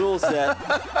change rule set.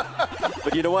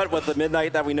 But you know what? With the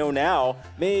midnight that we know now,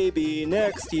 maybe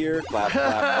next year. Clap,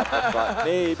 clap, clap, clap, clap.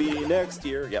 Maybe next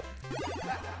year. Yep.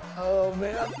 Oh,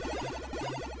 man.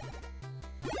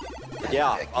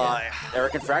 Yeah,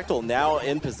 Eric and Fractal now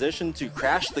in position to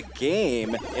crash the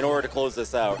game in order to close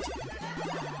this out.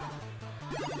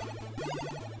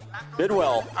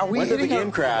 Bidwell, when did the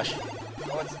game crash?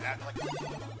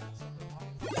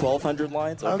 1,200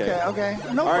 lines? Okay. Okay.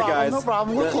 No All right, problem, guys. no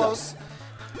problem. We're close.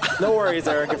 No worries,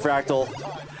 Eric and Fractal.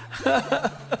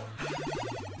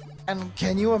 And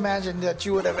can you imagine that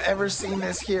you would have ever seen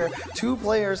this here? Two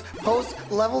players post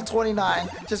level 29,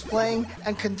 just playing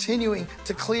and continuing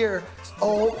to clear.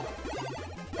 Oh.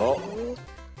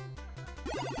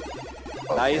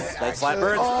 Nice flat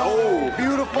burns. Oh,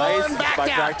 beautiful. Nice And back by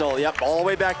down. Fractal. Yep, all the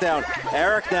way back down.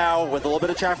 Eric now with a little bit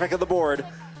of traffic on the board.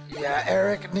 Yeah,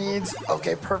 Eric needs,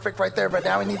 okay, perfect right there, but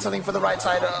now he needs something for the right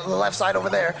side, the left side over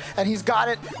there. And he's got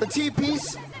it. The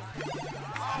T-piece.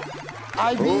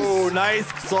 I-piece. Ooh, nice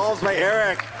solves by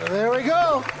Eric. There we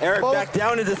go. Eric Both back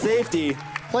down into safety.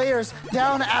 players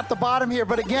down at the bottom here,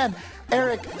 but again,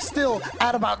 Eric still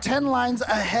at about 10 lines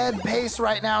ahead pace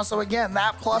right now. So again,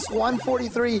 that plus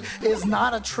 143 is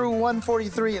not a true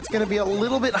 143. It's going to be a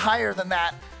little bit higher than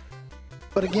that.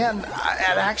 But again, it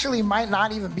actually might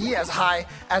not even be as high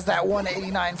as that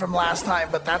 189 from last time,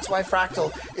 but that's why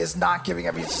Fractal is not giving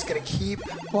up. He's just gonna keep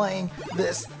playing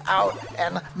this out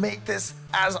and make this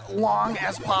as long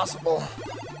as possible.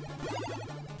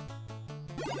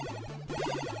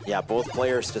 Yeah, both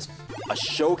players just a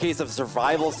showcase of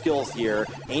survival skills here.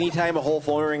 Anytime a hole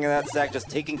floating in that stack, just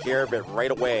taking care of it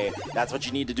right away. That's what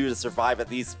you need to do to survive at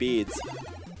these speeds.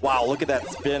 Wow, look at that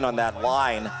spin on that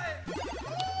line.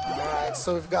 All right,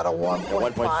 so we've got a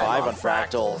 1.5 on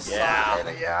Fractal.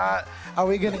 Yeah. Yeah. Are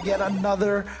we going to get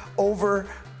another over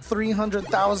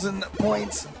 300,000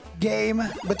 points game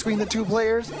between the two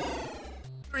players?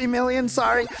 3 million,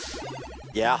 sorry.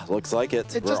 Yeah, looks like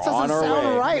it. It We're just on doesn't our sound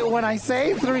way. right when I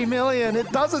say 3 million.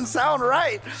 It doesn't sound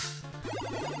right.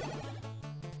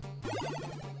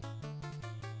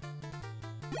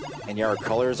 And yeah, our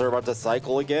colors are about to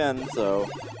cycle again, so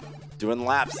doing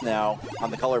laps now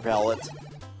on the color palette.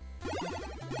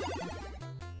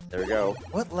 There we go.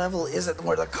 What level is it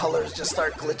where the colors just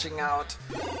start glitching out?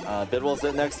 Bidwell's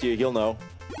sitting next to you. He'll know.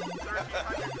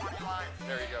 1,320 lines.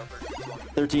 There you go,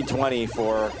 1320 1,320.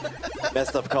 for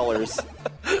messed up colors.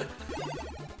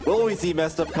 Will we see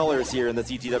messed up colors here in the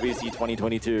CTWC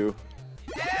 2022?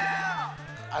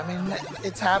 I mean,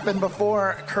 it's happened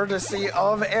before, courtesy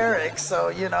of Eric, so,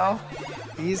 you know,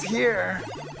 he's here,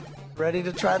 ready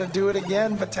to try to do it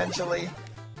again, potentially.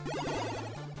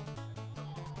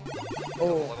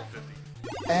 Oh,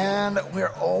 and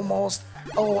we're almost,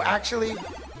 oh, actually,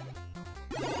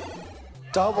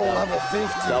 double level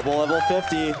 50. Double level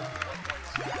 50.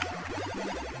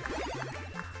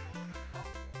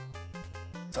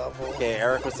 Double. Okay,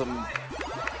 Eric with some...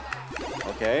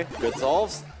 Okay, good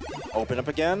solves. Open up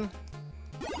again.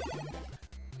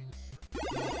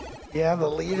 Yeah, the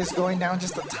lead is going down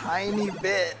just a tiny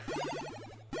bit.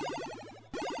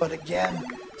 But again,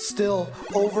 still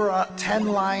over 10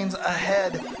 lines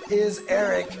ahead is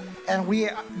Eric. And we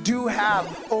do have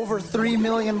over 3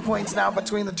 million points now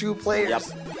between the two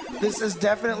players. Yep. This is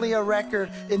definitely a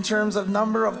record in terms of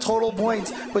number of total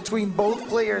points between both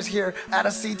players here at a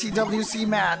CTWC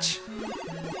match.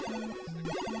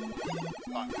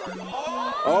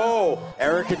 Oh,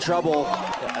 Eric in trouble.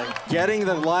 Getting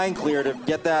the line clear to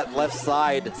get that left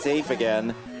side safe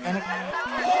again. And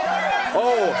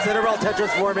Oh, Cinderella Tetris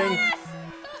forming.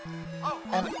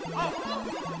 And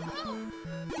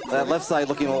That left side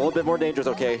looking a little bit more dangerous.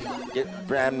 Okay,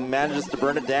 Bram manages to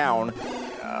burn it down.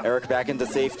 Eric back into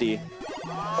safety.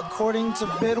 according to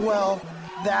Bidwell,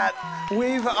 that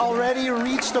we've already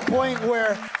reached a point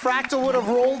where Fractal would have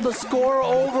rolled the score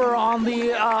over on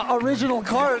the original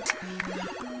cart.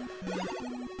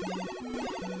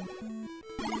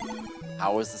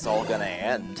 How is this all gonna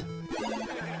end?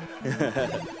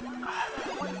 Tetris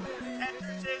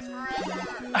is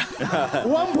forever.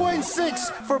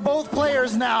 1.6 for both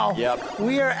players now. Yep.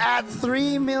 We are at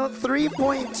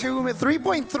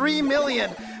 3.3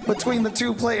 million between the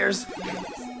two players.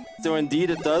 So indeed,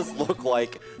 it does look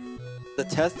like the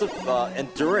test of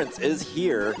endurance is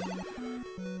here.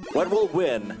 What will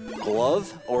win,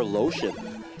 glove or lotion?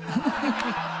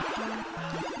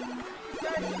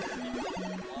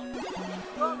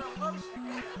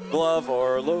 Glove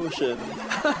or lotion?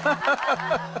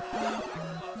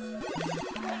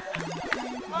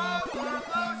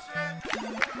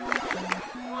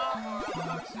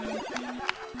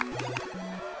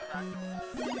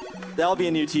 That'll be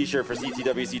a new t-shirt for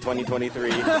CTWC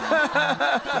 2023.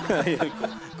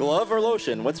 Glove or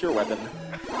lotion? What's your weapon?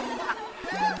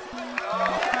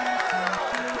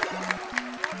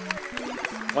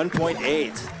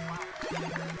 $1.8.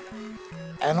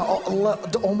 And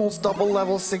almost double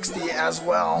level 60 as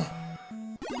well.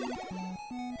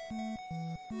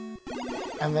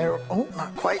 And there, oh,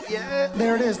 not quite yet.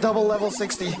 There it is, double level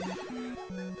 60.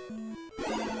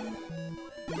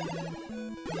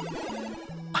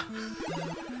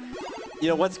 You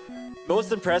know, what's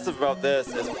most impressive about this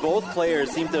is both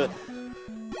players seem to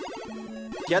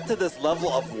get to this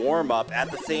level of warm-up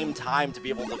at the same time to be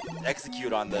able to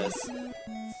execute on this.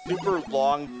 Super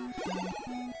long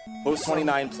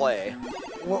post-29 play.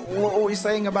 What were we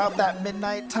saying about that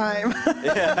midnight time?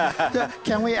 Yeah.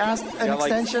 Can we ask an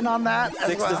extension on that?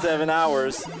 6 to 7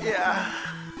 hours. Yeah.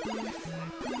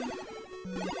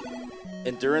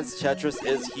 Endurance Tetris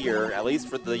is here, at least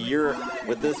for the year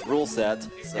with this rule set.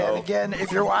 So. And again,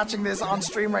 if you're watching this on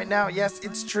stream right now, yes,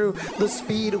 it's true. The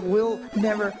speed will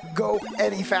never go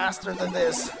any faster than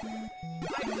this.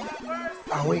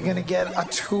 Are we gonna get a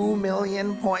 2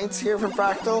 million points here for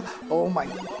Fractal? Oh my.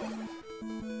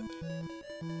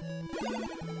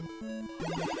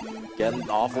 Getting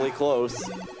awfully close.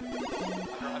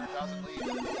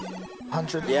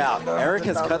 100. Yeah, Eric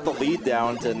has cut the lead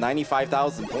down to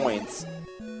 95,000 points.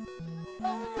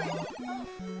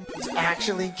 He's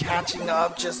actually catching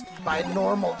up just by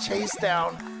normal chase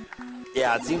down.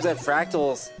 Yeah, it seems that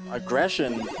Fractal's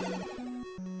aggression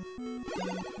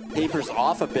tapers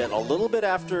off a little bit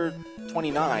after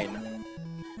 29.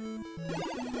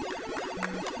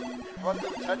 What the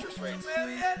Tetris rates?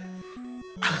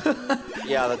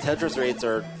 Yeah, the Tetris rates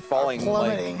are falling.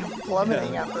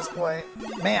 Plummeting at this point.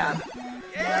 Man.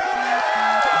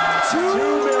 2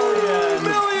 million!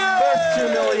 First 2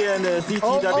 million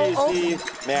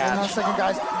CTWC match. Hang on a second,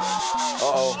 guys.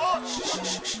 Uh-oh.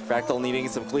 Fractal needing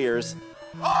some clears.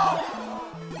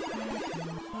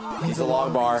 Needs a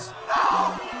long bar.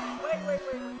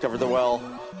 Covered the well.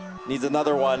 Needs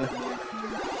another one.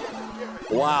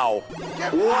 Wow.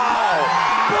 Wow!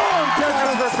 Boom!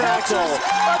 Tetris for Fractal.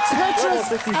 A Tetris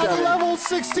at level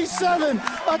 67.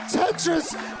 A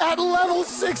Tetris at level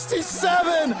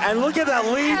 67. And look at that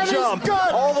lead jump.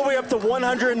 All the way up to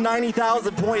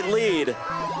 190,000 point lead.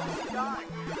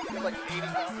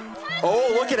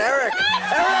 Oh, look at Eric.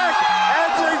 Eric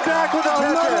answering back with a Tetris.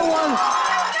 Another one.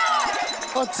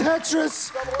 A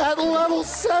Tetris at level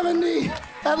 70.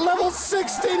 At level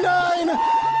 69.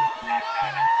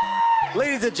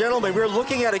 Ladies and gentlemen, we're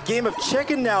looking at a game of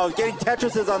chicken now, getting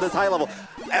Tetrises on this high level.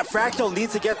 Fractal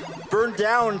needs to get burned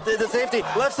down to safety.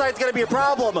 Left side's going to be a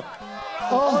problem.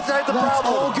 Left side's a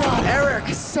problem. Oh, God. Eric.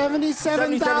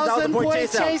 77,000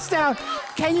 point chase down.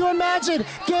 Can you imagine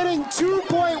getting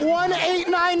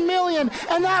 2.189 million?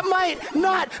 And that might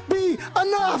not be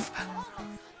enough.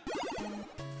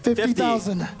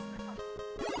 50,000.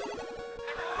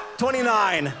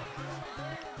 29.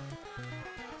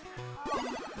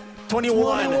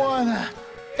 21,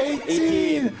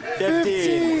 18,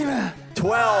 15,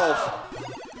 12,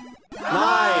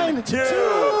 9, 2. Single.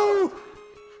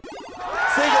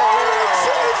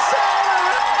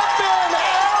 Ben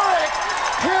Eric,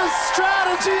 his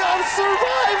strategy of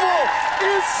survival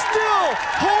is still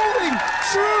holding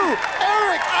true.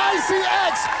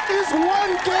 EricICX is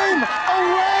one game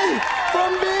away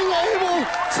from being able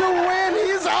to win.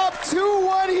 He's up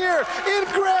 2-1 here in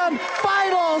Grand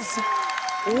Finals.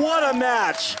 What a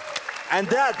match! And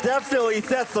that definitely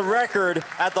sets the record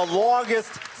at the longest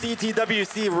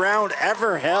CTWC round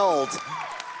ever held.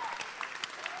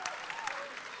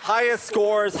 Highest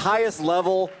scores, highest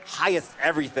level, highest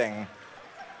everything.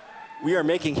 We are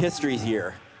making history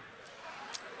here.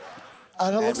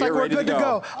 It looks like we're good to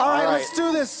go. All right, let's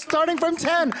do this. Starting from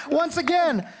 10, once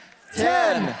again.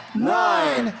 10,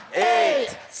 9,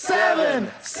 8,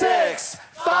 7, 6,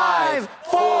 5,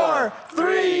 4,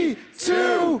 3,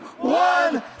 2,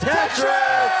 1,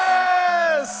 Tetris!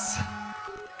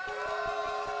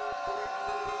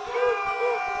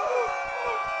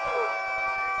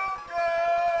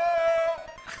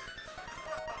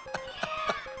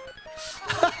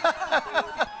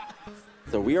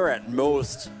 So we are at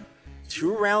most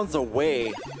 2 rounds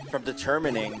away from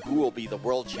determining who will be the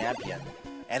world champion.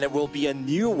 And it will be a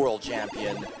new world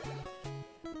champion.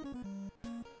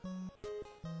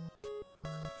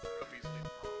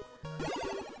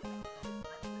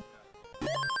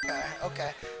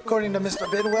 Okay. According to Mr.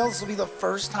 Bidwell, this will be the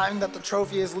first time that the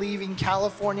trophy is leaving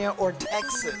California or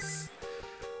Texas.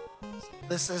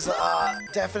 This is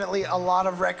definitely a lot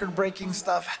of record-breaking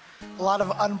stuff, a lot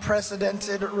of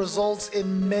unprecedented results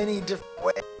in many different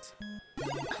ways.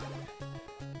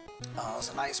 Oh,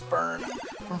 it's a nice burn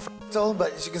from Fractal,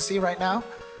 but as you can see right now,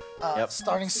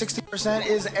 starting 60%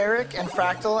 is Eric and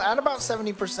Fractal at about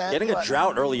 70%. Getting a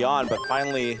drought early on, but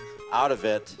finally out of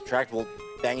it. Fractal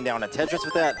banging down a Tetris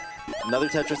with that another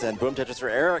Tetris and boom Tetris for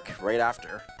Eric right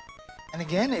after. And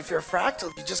again, if you're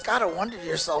Fractal, you just gotta wonder to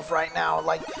yourself right now,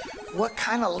 like, what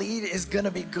kind of lead is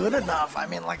gonna be good enough? I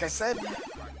mean, like I said.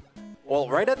 Well,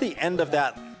 right at the end of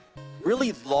that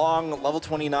really long level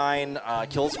 29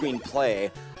 kill screen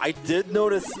play, I did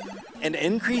notice an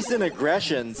increase in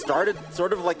aggression. Started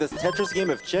sort of like this Tetris game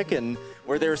of chicken,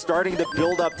 where they're starting to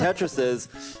build up Tetrises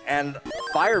and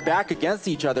fire back against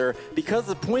each other because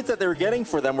the points that they were getting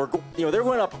for them were, they're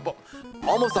going up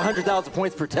almost 100,000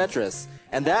 points per Tetris.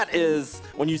 And that is,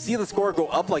 when you see the score go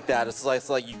up like that, it's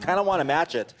like you kind of want to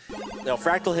match it.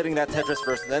 Fractal hitting that Tetris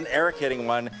first, and then Eric hitting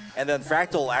one, and then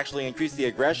Fractal actually increased the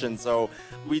aggression. So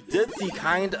we did see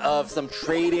kind of some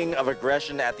trading of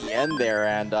aggression at the end there,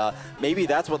 and maybe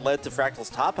that's what led to Fractal's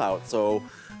top out. So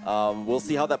we'll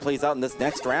see how that plays out in this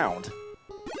next round.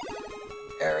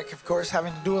 Eric, of course,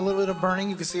 having to do a little bit of burning.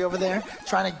 You can see over there,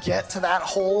 trying to get to that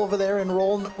hole over there in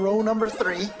row number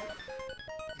 3.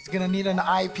 He's going to need an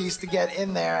eyepiece to get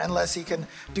in there unless he can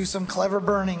do some clever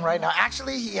burning right now.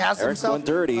 Actually, he has himself a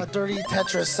dirty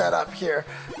Tetris setup here.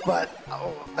 But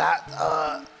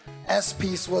that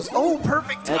S-piece was,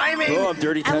 perfect timing. Boom,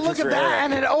 dirty Tetris and look at for that, Eric.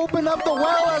 and it opened up the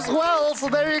well as well, so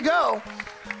there you go.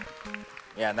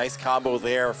 Yeah, nice combo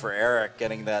there for Eric,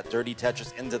 getting that dirty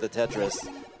Tetris into the Tetris.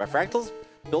 But Fractal's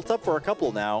built up for a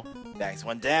couple now. Nice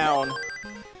one down.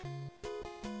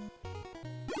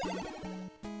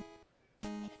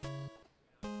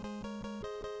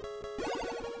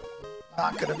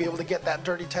 Not going to be able to get that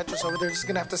dirty Tetris over there. Just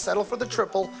going to have to settle for the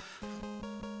triple.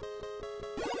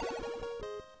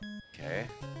 Okay.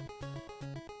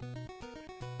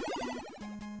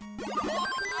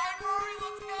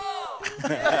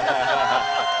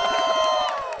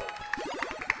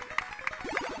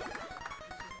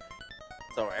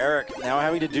 So Eric now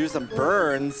having to do some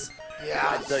burns.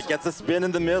 Yeah. Gets a spin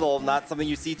in the middle, not something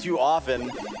you see too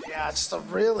often. Yeah, just a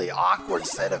really awkward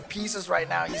set of pieces right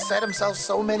now. He set himself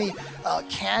so many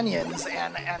canyons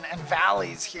and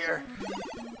valleys here.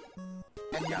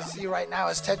 And you can see right now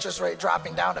his Tetris rate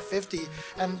dropping down to 50.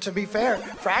 And to be fair,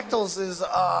 Fractals is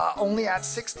only at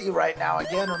 60 right now.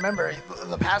 Again, remember,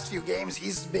 the past few games,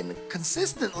 he's been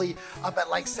consistently up at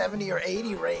like 70 or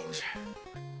 80 range.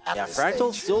 Yeah,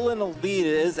 Fractal's still in a lead.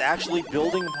 It is actually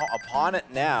building upon it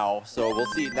now. So we'll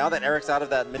see, now that Eric's out of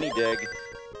that mini dig,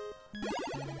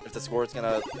 if the score is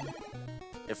gonna,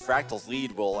 if Fractal's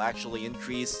lead will actually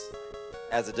increase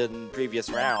as it did in previous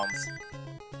rounds.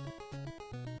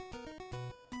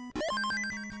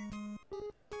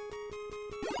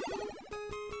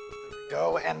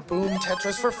 Go and boom,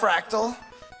 Tetris for Fractal.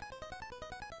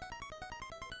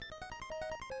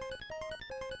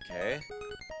 Okay.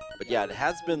 But yeah, it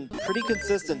has been pretty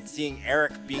consistent seeing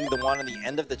Eric being the one on the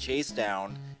end of the chase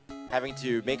down, having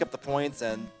to make up the points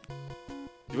and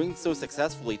doing so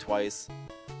successfully twice.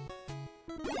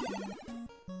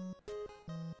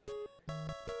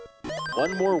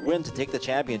 One more win to take the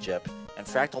championship, and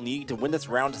Fractal needing to win this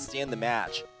round to stay in the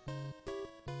match.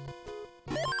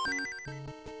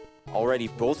 Already,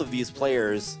 both of these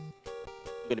players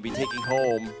are going to be taking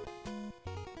home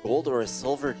gold or a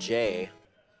silver J.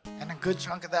 And a good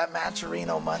chunk of that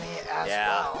Matcherino money as Yeah.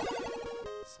 well.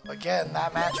 So again,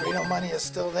 that Matcherino money is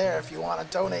still there if you want to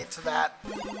donate to that.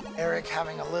 Eric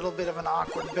having a little bit of an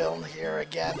awkward build here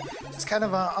again. Just kind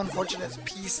of unfortunate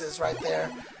pieces right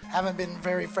there. Haven't been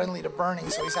very friendly to burning,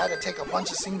 so he's had to take a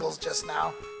bunch of singles just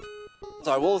now.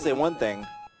 So I will say one thing.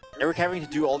 Eric having to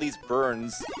do all these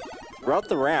burns throughout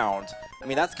the round, I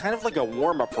mean, that's kind of like a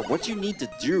warm-up for what you need to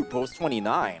do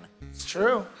post-29. It's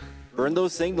true. Burn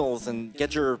those signals and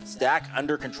get your stack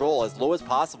under control as low as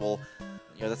possible.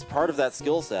 That's part of that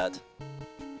skill set.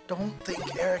 Don't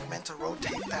think Eric meant to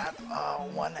rotate that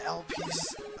one L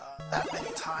piece that many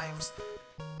times.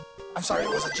 I'm sorry, it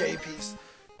was a J piece.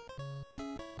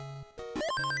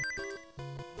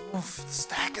 Oof, the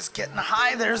stack is getting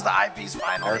high. There's the eyepiece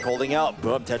finally. Eric holding out.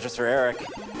 Boom, Tetris for Eric.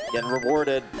 Getting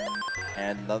rewarded.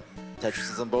 And the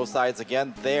Tetris is on both sides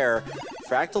again there.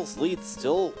 Fractal's lead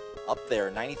still up there,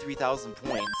 93,000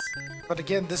 points. But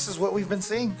again, this is what we've been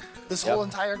seeing this whole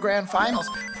entire grand finals.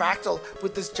 Fractal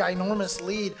with this ginormous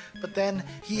lead, but then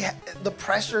the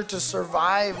pressure to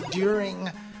survive during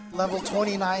level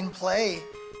 29 play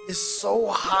is so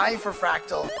high for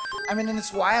Fractal. I mean, and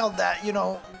it's wild that,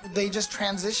 they just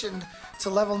transitioned to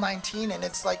level 19 and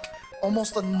it's like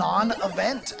almost a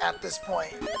non-event at this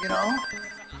point,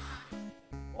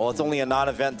 Well, it's only a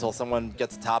non-event until someone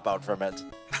gets a top out from it.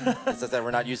 It's just that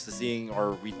we're not used to seeing,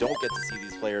 or we don't get to see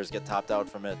these players get topped out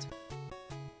from it.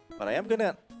 But I am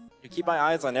gonna keep my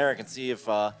eyes on Eric and see if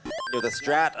the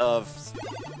strat of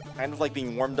kind of like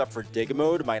being warmed up for dig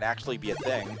mode might actually be a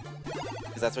thing.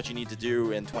 because that's what you need to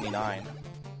do in 29.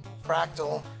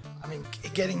 Fractal, I mean,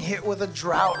 getting hit with a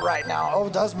drought right now. Oh,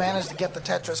 does manage to get the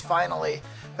Tetris finally,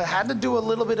 but had to do a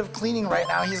little bit of cleaning right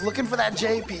now. He's looking for that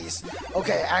J piece.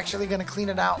 Okay, actually gonna clean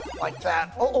it out like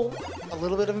that. Oh, a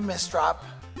little bit of a misdrop.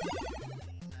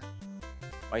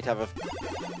 Might have a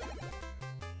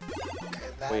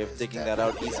way of digging that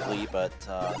out easily, but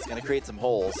it's gonna create some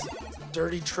holes.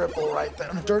 Dirty triple right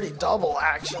there, dirty double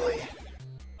actually.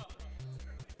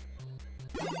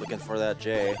 Looking for that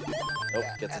J. Nope,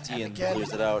 gets a T and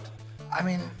clears it out. I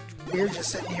mean, we're just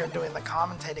sitting here doing the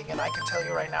commentating, and I can tell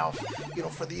you right now, you know,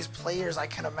 for these players, I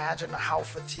can imagine how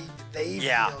fatigued they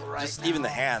feel right just now. even the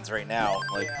hands right now.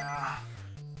 Like, yeah,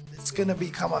 it's gonna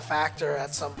become a factor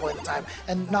at some point in time,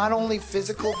 and not only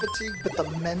physical fatigue, but the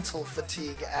mental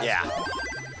fatigue as well.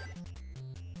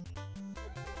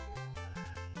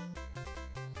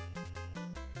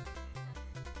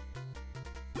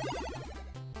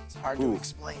 Hard to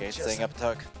explain just up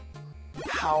tuck.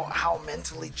 how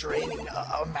mentally draining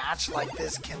a match like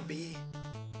this can be.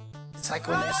 It's like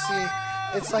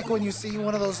when you see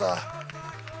one of those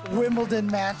Wimbledon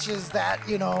matches that,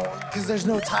 you know, because there's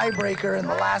no tiebreaker in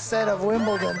the last set of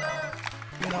Wimbledon.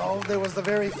 You know, there was the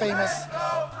very famous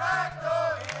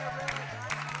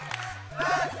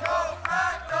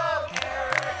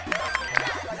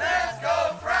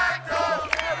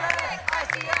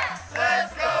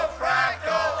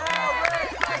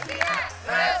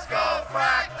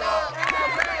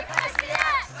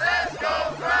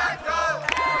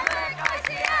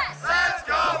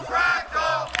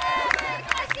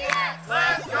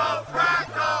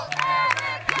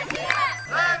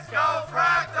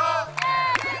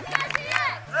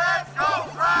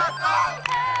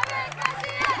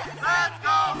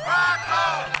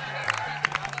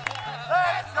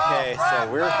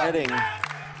So we're heading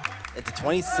into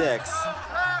 26.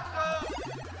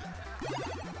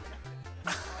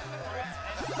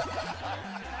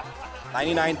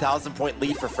 $99,000 point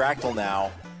lead for Fractal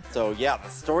now. So yeah, the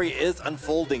story is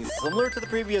unfolding similar to the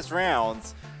previous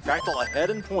rounds. Fractal ahead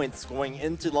in points going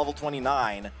into level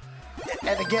 29.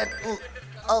 And again,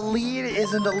 a lead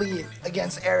isn't a lead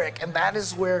against Eric, and that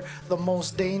is where the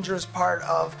most dangerous part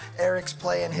of Eric's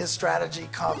play and his strategy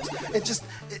comes.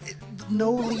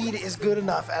 No lead is good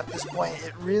enough at this point.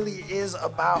 It really is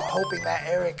about hoping that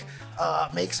Eric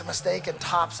makes a mistake and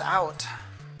tops out.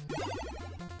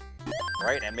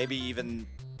 Right, and maybe even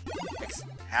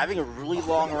having a really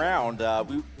long round.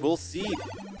 We'll see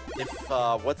if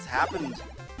what's happened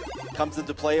comes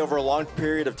into play over a long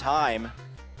period of time.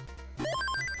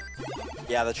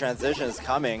 Yeah, the transition is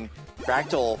coming.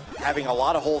 Fractal having a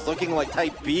lot of holes, looking like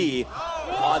Type B.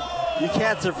 You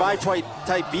can't survive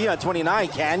Type B on 29,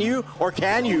 can you? Or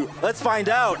can you? Let's find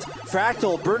out.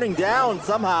 Fractal burning down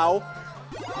somehow.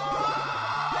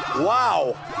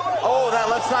 Wow. Oh, that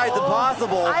left side's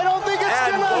impossible. I don't think it's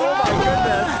gonna happen. Oh my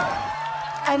goodness.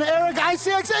 And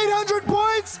EricICX 800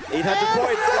 points. 800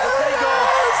 points.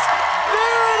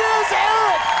 There it is,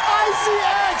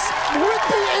 EricICX with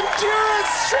the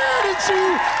endurance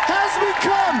strategy has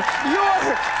become your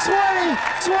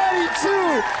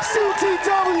 2022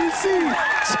 CTWC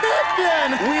champion.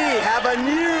 We have a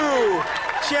new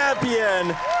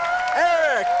champion,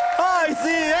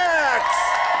 EricICX.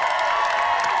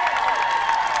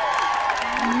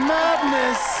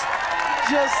 Madness,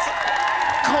 just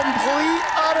complete,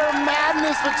 utter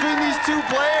madness between these two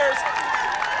players.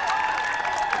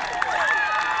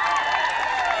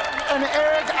 And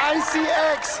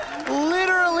EricICX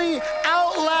literally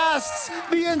outlasts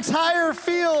the entire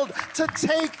field to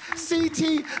take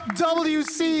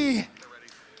CTWC.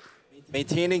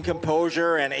 Maintaining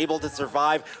composure and able to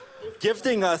survive,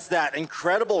 gifting us that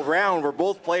incredible round where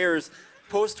both players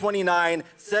post 29,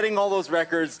 setting all those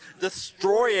records,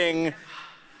 destroying,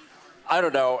 I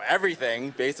don't know, everything,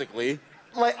 basically.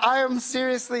 Like, I am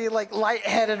seriously, like,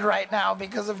 lightheaded right now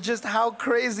because of just how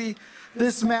crazy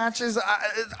this match is.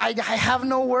 I have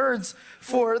no words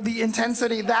for the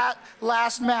intensity. That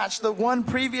last match, the one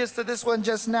previous to this one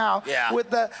just now, with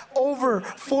the over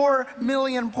 4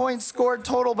 million points scored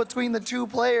total between the two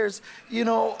players. You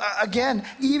know, again,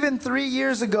 even 3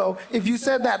 years ago, if you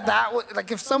said that would,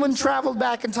 like, if someone traveled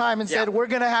back in time and said, we're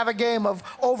going to have a game of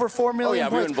over 4 million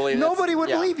points, we wouldn't believe nobody would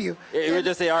believe you. You would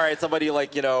just say, all right, somebody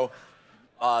like, you know,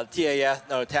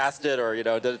 tasted or, you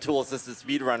know, did a tool-assisted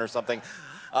speed run or something.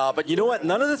 But you know what?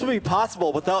 None of this would be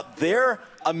possible without their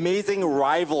amazing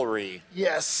rivalry.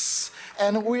 Yes.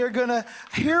 And we are going to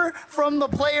hear from the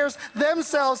players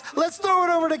themselves. Let's throw it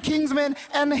over to Kingsman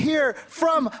and hear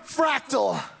from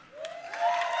Fractal.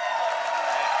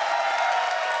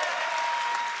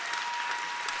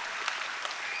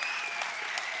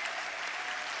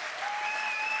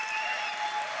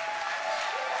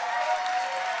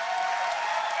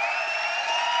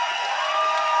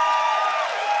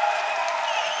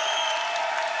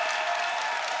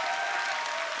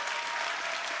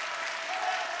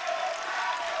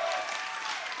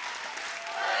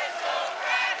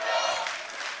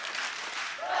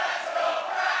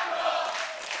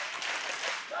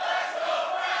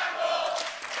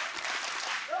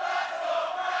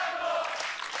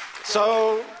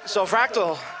 So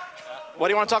Fractal, what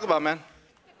do you want to talk about, man?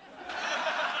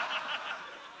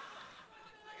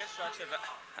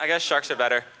 I guess sharks are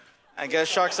better. I guess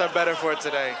sharks are better for it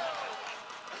today.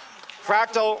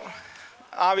 Fractal,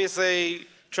 obviously,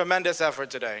 tremendous effort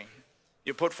today.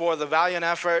 You put forth a valiant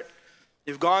effort.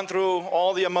 You've gone through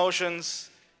all the emotions.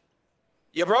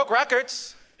 You broke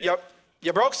records. You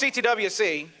broke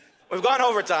CTWC. We've gone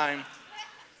overtime.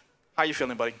 How are you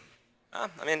feeling, buddy? I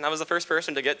mean, I was the first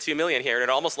person to get 2 million here, and it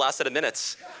almost lasted a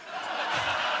minute.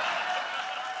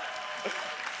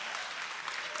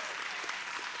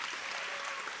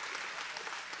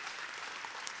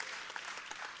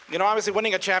 You know, obviously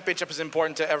winning a championship is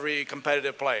important to every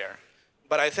competitive player.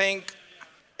 But I think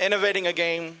innovating a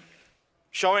game,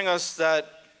 showing us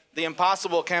that the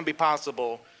impossible can be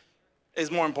possible,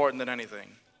 is more important than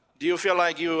anything. Do you feel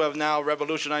like you have now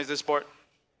revolutionized this sport?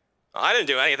 I didn't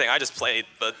do anything, I just played,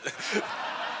 but...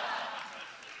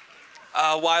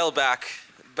 A while back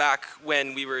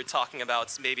when we were talking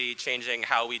about maybe changing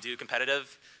how we do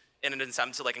competitive in an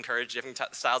attempt to encourage different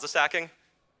styles of stacking,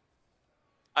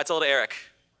 I told Eric,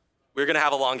 we were gonna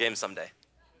have a long game someday.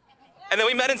 And then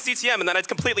we met in CTM and then it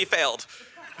completely failed.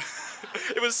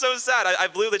 It was so sad, I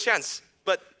blew the chance.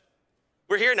 But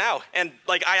we're here now, and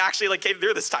I actually came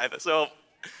through this time, so.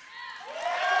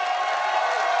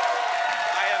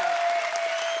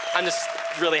 I'm just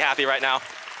really happy right now.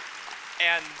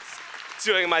 And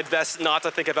doing my best not to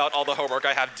think about all the homework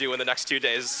I have due in the next 2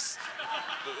 days.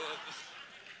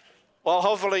 Well,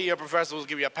 hopefully your professor will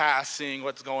give you a pass seeing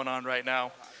what's going on right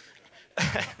now.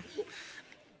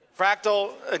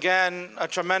 Fractal, again, a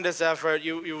tremendous effort.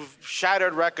 You've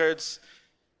shattered records.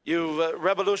 You've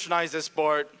revolutionized this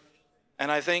sport. And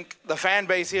I think the fan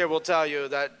base here will tell you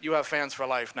that you have fans for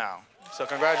life now. So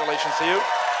congratulations to you.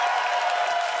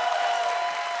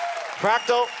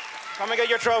 Fractal, come and get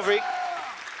your trophy.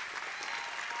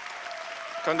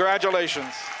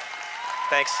 Congratulations.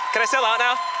 Thanks. Can I sell out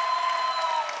now?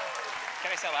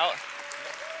 Can I sell out?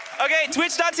 Okay,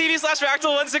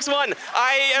 twitch.tv/Fractal161.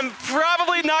 I am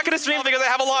probably not going to stream because I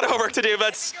have a lot of homework to do,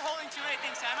 but... You're holding too many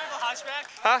things. Can I have the hatchback?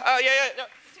 Huh? Oh, yeah.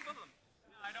 Take both of them.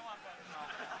 No, I don't want both. No.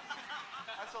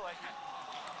 I still like it.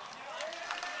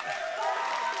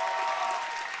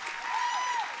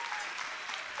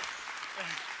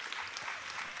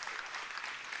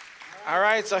 All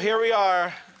right, so here we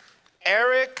are.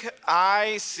 EricICX,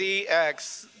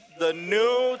 the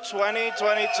new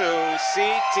 2022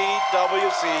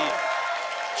 CTWC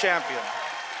champion.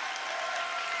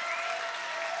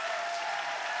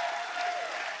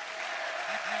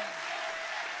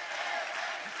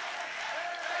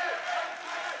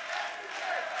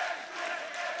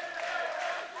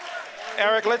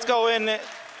 Eric, let's go in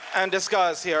and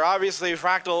discuss here. Obviously,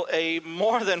 Fractal, a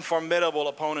more than formidable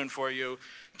opponent for you.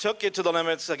 Took you to the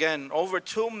limits, again, over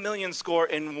 2 million score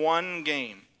in one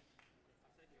game.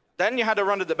 Then you had to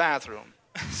run to the bathroom.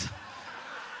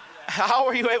 How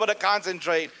were you able to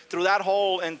concentrate through that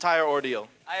whole entire ordeal?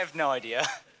 I have no idea.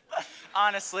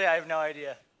 Honestly, I have no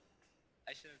idea.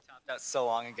 I should have topped out so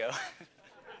long ago.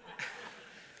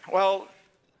 Well,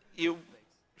 you've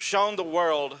shown the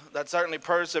world that certainly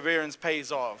perseverance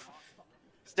pays off.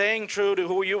 Staying true to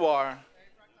who you are,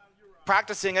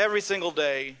 practicing every single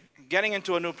day, getting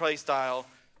into a new play style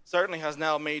certainly has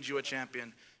now made you a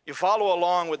champion. You follow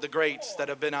along with the greats that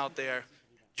have been out there.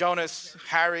 Jonas,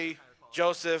 Harry,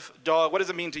 Joseph, Dog, what does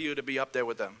it mean to you to be up there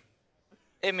with them?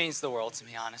 It means the world to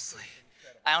me, honestly.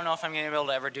 I don't know if I'm going to be able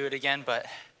to ever do it again, but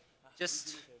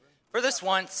just for this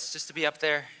once, just to be up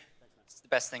there, it's the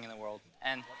best thing in the world.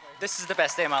 And this is the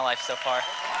best day of my life so far.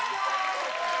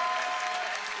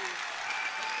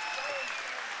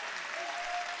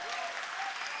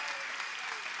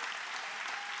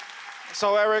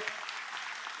 So, Eric,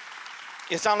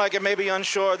 you sound like you may be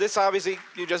unsure. This obviously,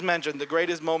 you just mentioned, the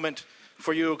greatest moment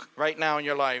for you right now in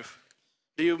your life.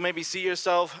 Do you maybe see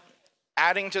yourself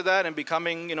adding to that and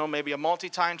becoming, maybe a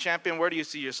multi-time champion? Where do you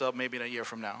see yourself maybe in a year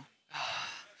from now?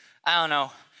 I don't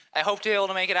know. I hope to be able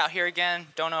to make it out here again.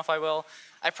 Don't know if I will.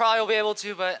 I probably will be able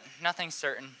to, but nothing's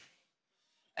certain.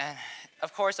 And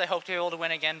of course, I hope to be able to win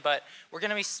again, but we're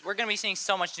gonna be seeing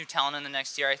so much new talent in the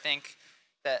next year, I think,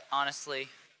 that honestly,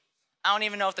 I don't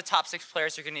even know if the top 6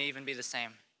 players are going to even be the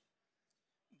same.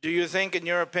 Do you think, in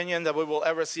your opinion, that we will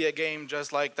ever see a game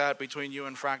just like that between you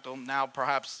and Fractal, now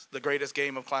perhaps the greatest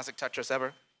game of Classic Tetris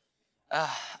ever?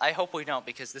 I hope we don't,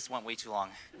 because this went way too long.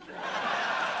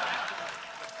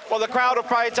 Well, the crowd will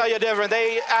probably tell you different.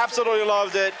 They absolutely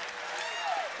loved it.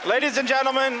 Ladies and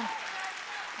gentlemen,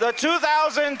 the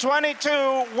 2022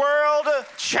 World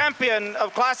Champion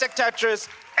of Classic Tetris,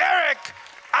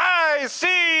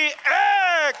 EricICX!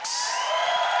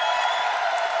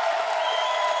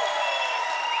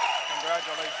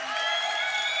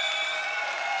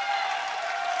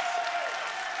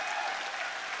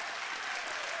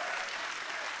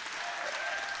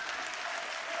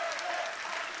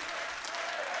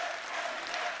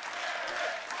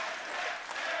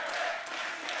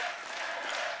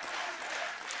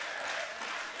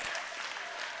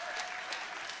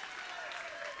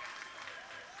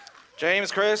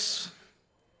 James, Chris.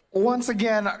 Once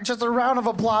again, just a round of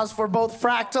applause for both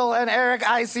Fractal and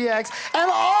EricICX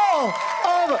and all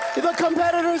of the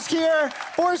competitors here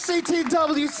for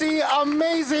CTWC.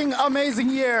 Amazing,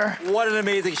 amazing year. What an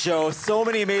amazing show. So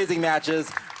many amazing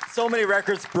matches. So many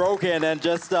records broken. And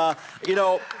just, you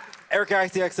know,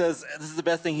 EricICX says this is the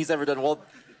best thing he's ever done. Well,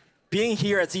 being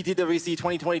here at CTWC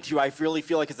 2022, I really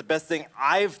feel like it's the best thing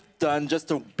I've done just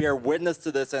to bear witness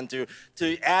to this and to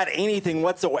add anything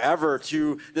whatsoever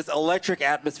to this electric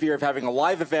atmosphere of having a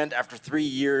live event after 3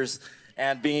 years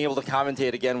and being able to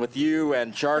commentate again with you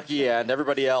and Sharky and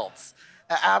everybody else.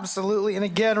 Absolutely. And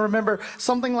again, remember,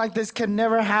 something like this can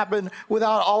never happen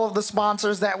without all of the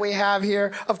sponsors that we have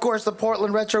here. Of course, the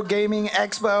Portland Retro Gaming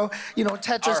Expo, you know,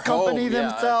 Tetris Company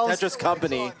themselves. Tetris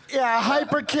Company. Yeah,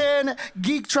 Hyperkin,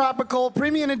 Geek Tropical,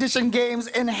 Premium Edition Games,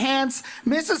 Enhance,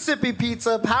 Mississippi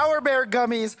Pizza, Power Bear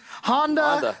Gummies,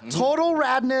 Honda. Total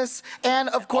Radness, and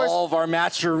of course, all of our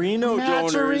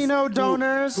Matcherino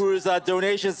donors. Whose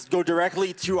donations go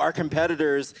directly to our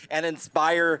competitors and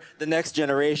inspire the next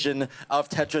generation of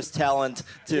Tetris talent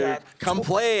to come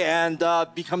play and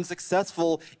become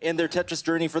successful in their Tetris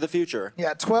journey for the future.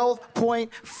 Yeah,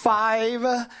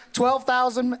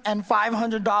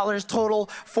 $12,500 total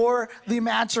for the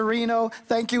Matcherino.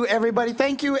 Thank you, everybody.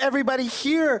 Thank you, everybody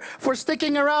here for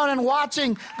sticking around and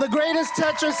watching the greatest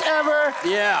Tetris ever.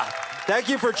 Yeah. Thank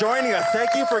you for joining us.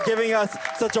 Thank you for giving us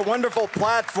such a wonderful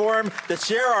platform to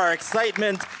share our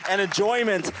excitement and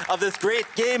enjoyment of this great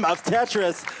game of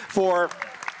Tetris for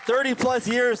 30+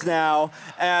 years now,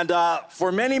 and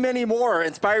for many, many more,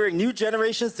 inspiring new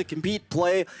generations to compete,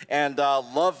 play, and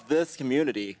love this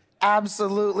community.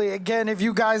 Absolutely. Again, if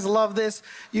you guys love this,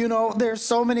 you know, there's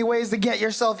so many ways to get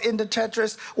yourself into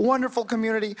Tetris. Wonderful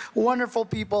community, wonderful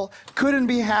people. Couldn't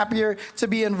be happier to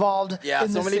be involved Yeah, in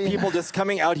so many people just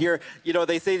coming out here, you know,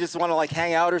 they say just want to like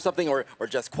hang out or something, or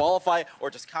just qualify, or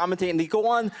just commentate, and they go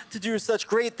on to do such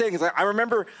great things. I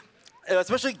remember,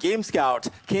 especially Game Scout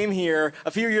came here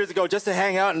a few years ago just to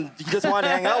hang out, and he just wanted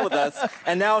to hang out with us.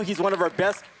 And now he's one of our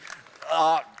best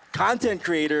content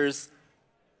creators,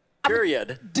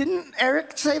 period. Didn't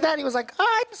Eric say that? He was like, oh,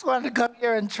 I just wanted to come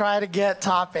here and try to get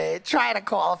top 8, try to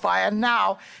qualify. And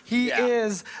now he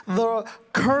is the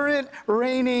current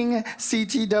reigning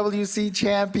CTWC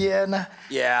champion.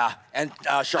 Yeah, and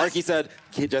Sharky said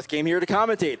he just came here to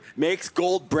commentate, makes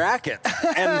gold bracket,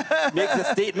 and makes a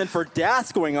statement for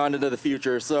DAS going on into the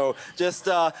future. So just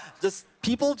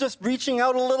people just reaching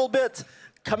out a little bit,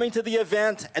 coming to the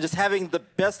event, and just having the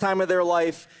best time of their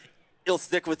life. It'll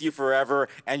stick with you forever,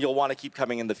 and you'll want to keep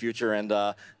coming in the future and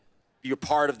be a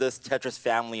part of this Tetris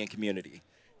family and community.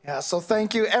 Yeah, so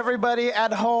thank you, everybody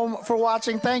at home, for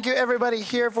watching. Thank you, everybody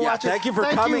here, for watching. Thank you for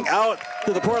coming out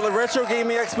to the Portland Retro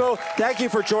Gaming Expo. Thank you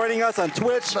for joining us on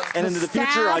Twitch and into the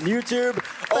future on YouTube.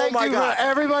 Oh my God. Thank you for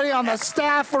everybody on the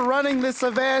staff for running this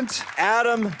event.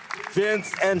 Adam,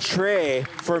 Vince, and Trey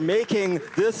for making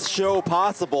this show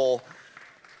possible.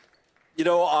 You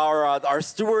know, our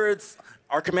stewards,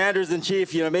 our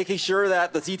commanders-in-chief, you know, making sure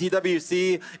that the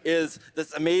CTWC is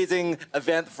this amazing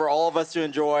event for all of us to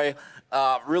enjoy.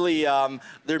 Really,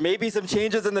 there may be some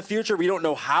changes in the future. We don't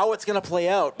know how it's going to play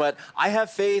out, but I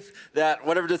have faith that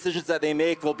whatever decisions that they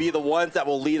make will be the ones that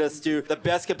will lead us to the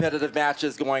best competitive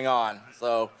matches going on.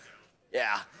 So,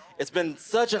 yeah. It's been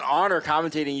such an honor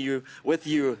commentating with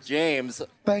you, James.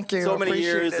 Thank you. So many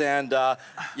years, and,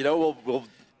 you know, we'll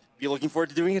be looking forward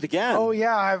to doing it again. Oh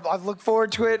yeah, I've looked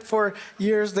forward to it for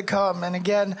years to come. And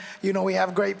again, you know, we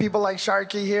have great people like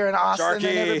Sharky here and Austin and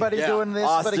everybody doing this.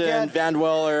 Austin, but again, Van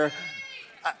Weller.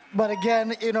 But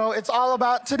again, you know, it's all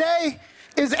about today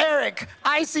is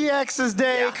EricICX's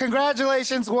day. Yeah.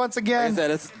 Congratulations once again. Like I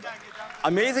said, it's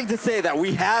amazing to say that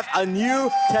we have a new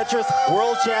Tetris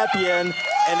world champion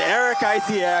in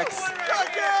EricICX.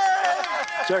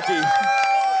 Sharky.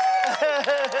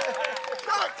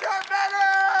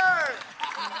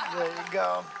 There you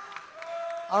go.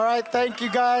 All right, thank you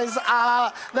guys.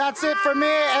 That's it for me.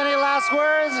 Any last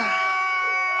words?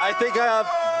 I think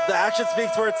the action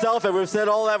speaks for itself, and we've said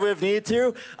all that we've needed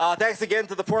to. Thanks again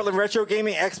to the Portland Retro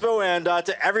Gaming Expo and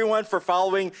to everyone for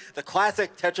following the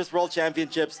Classic Tetris World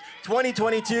Championships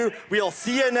 2022. We'll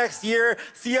see you next year.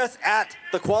 See us at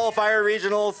the qualifier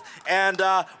regionals, and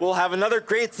we'll have another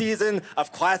great season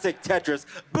of Classic Tetris.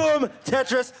 Boom,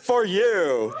 Tetris for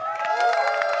you.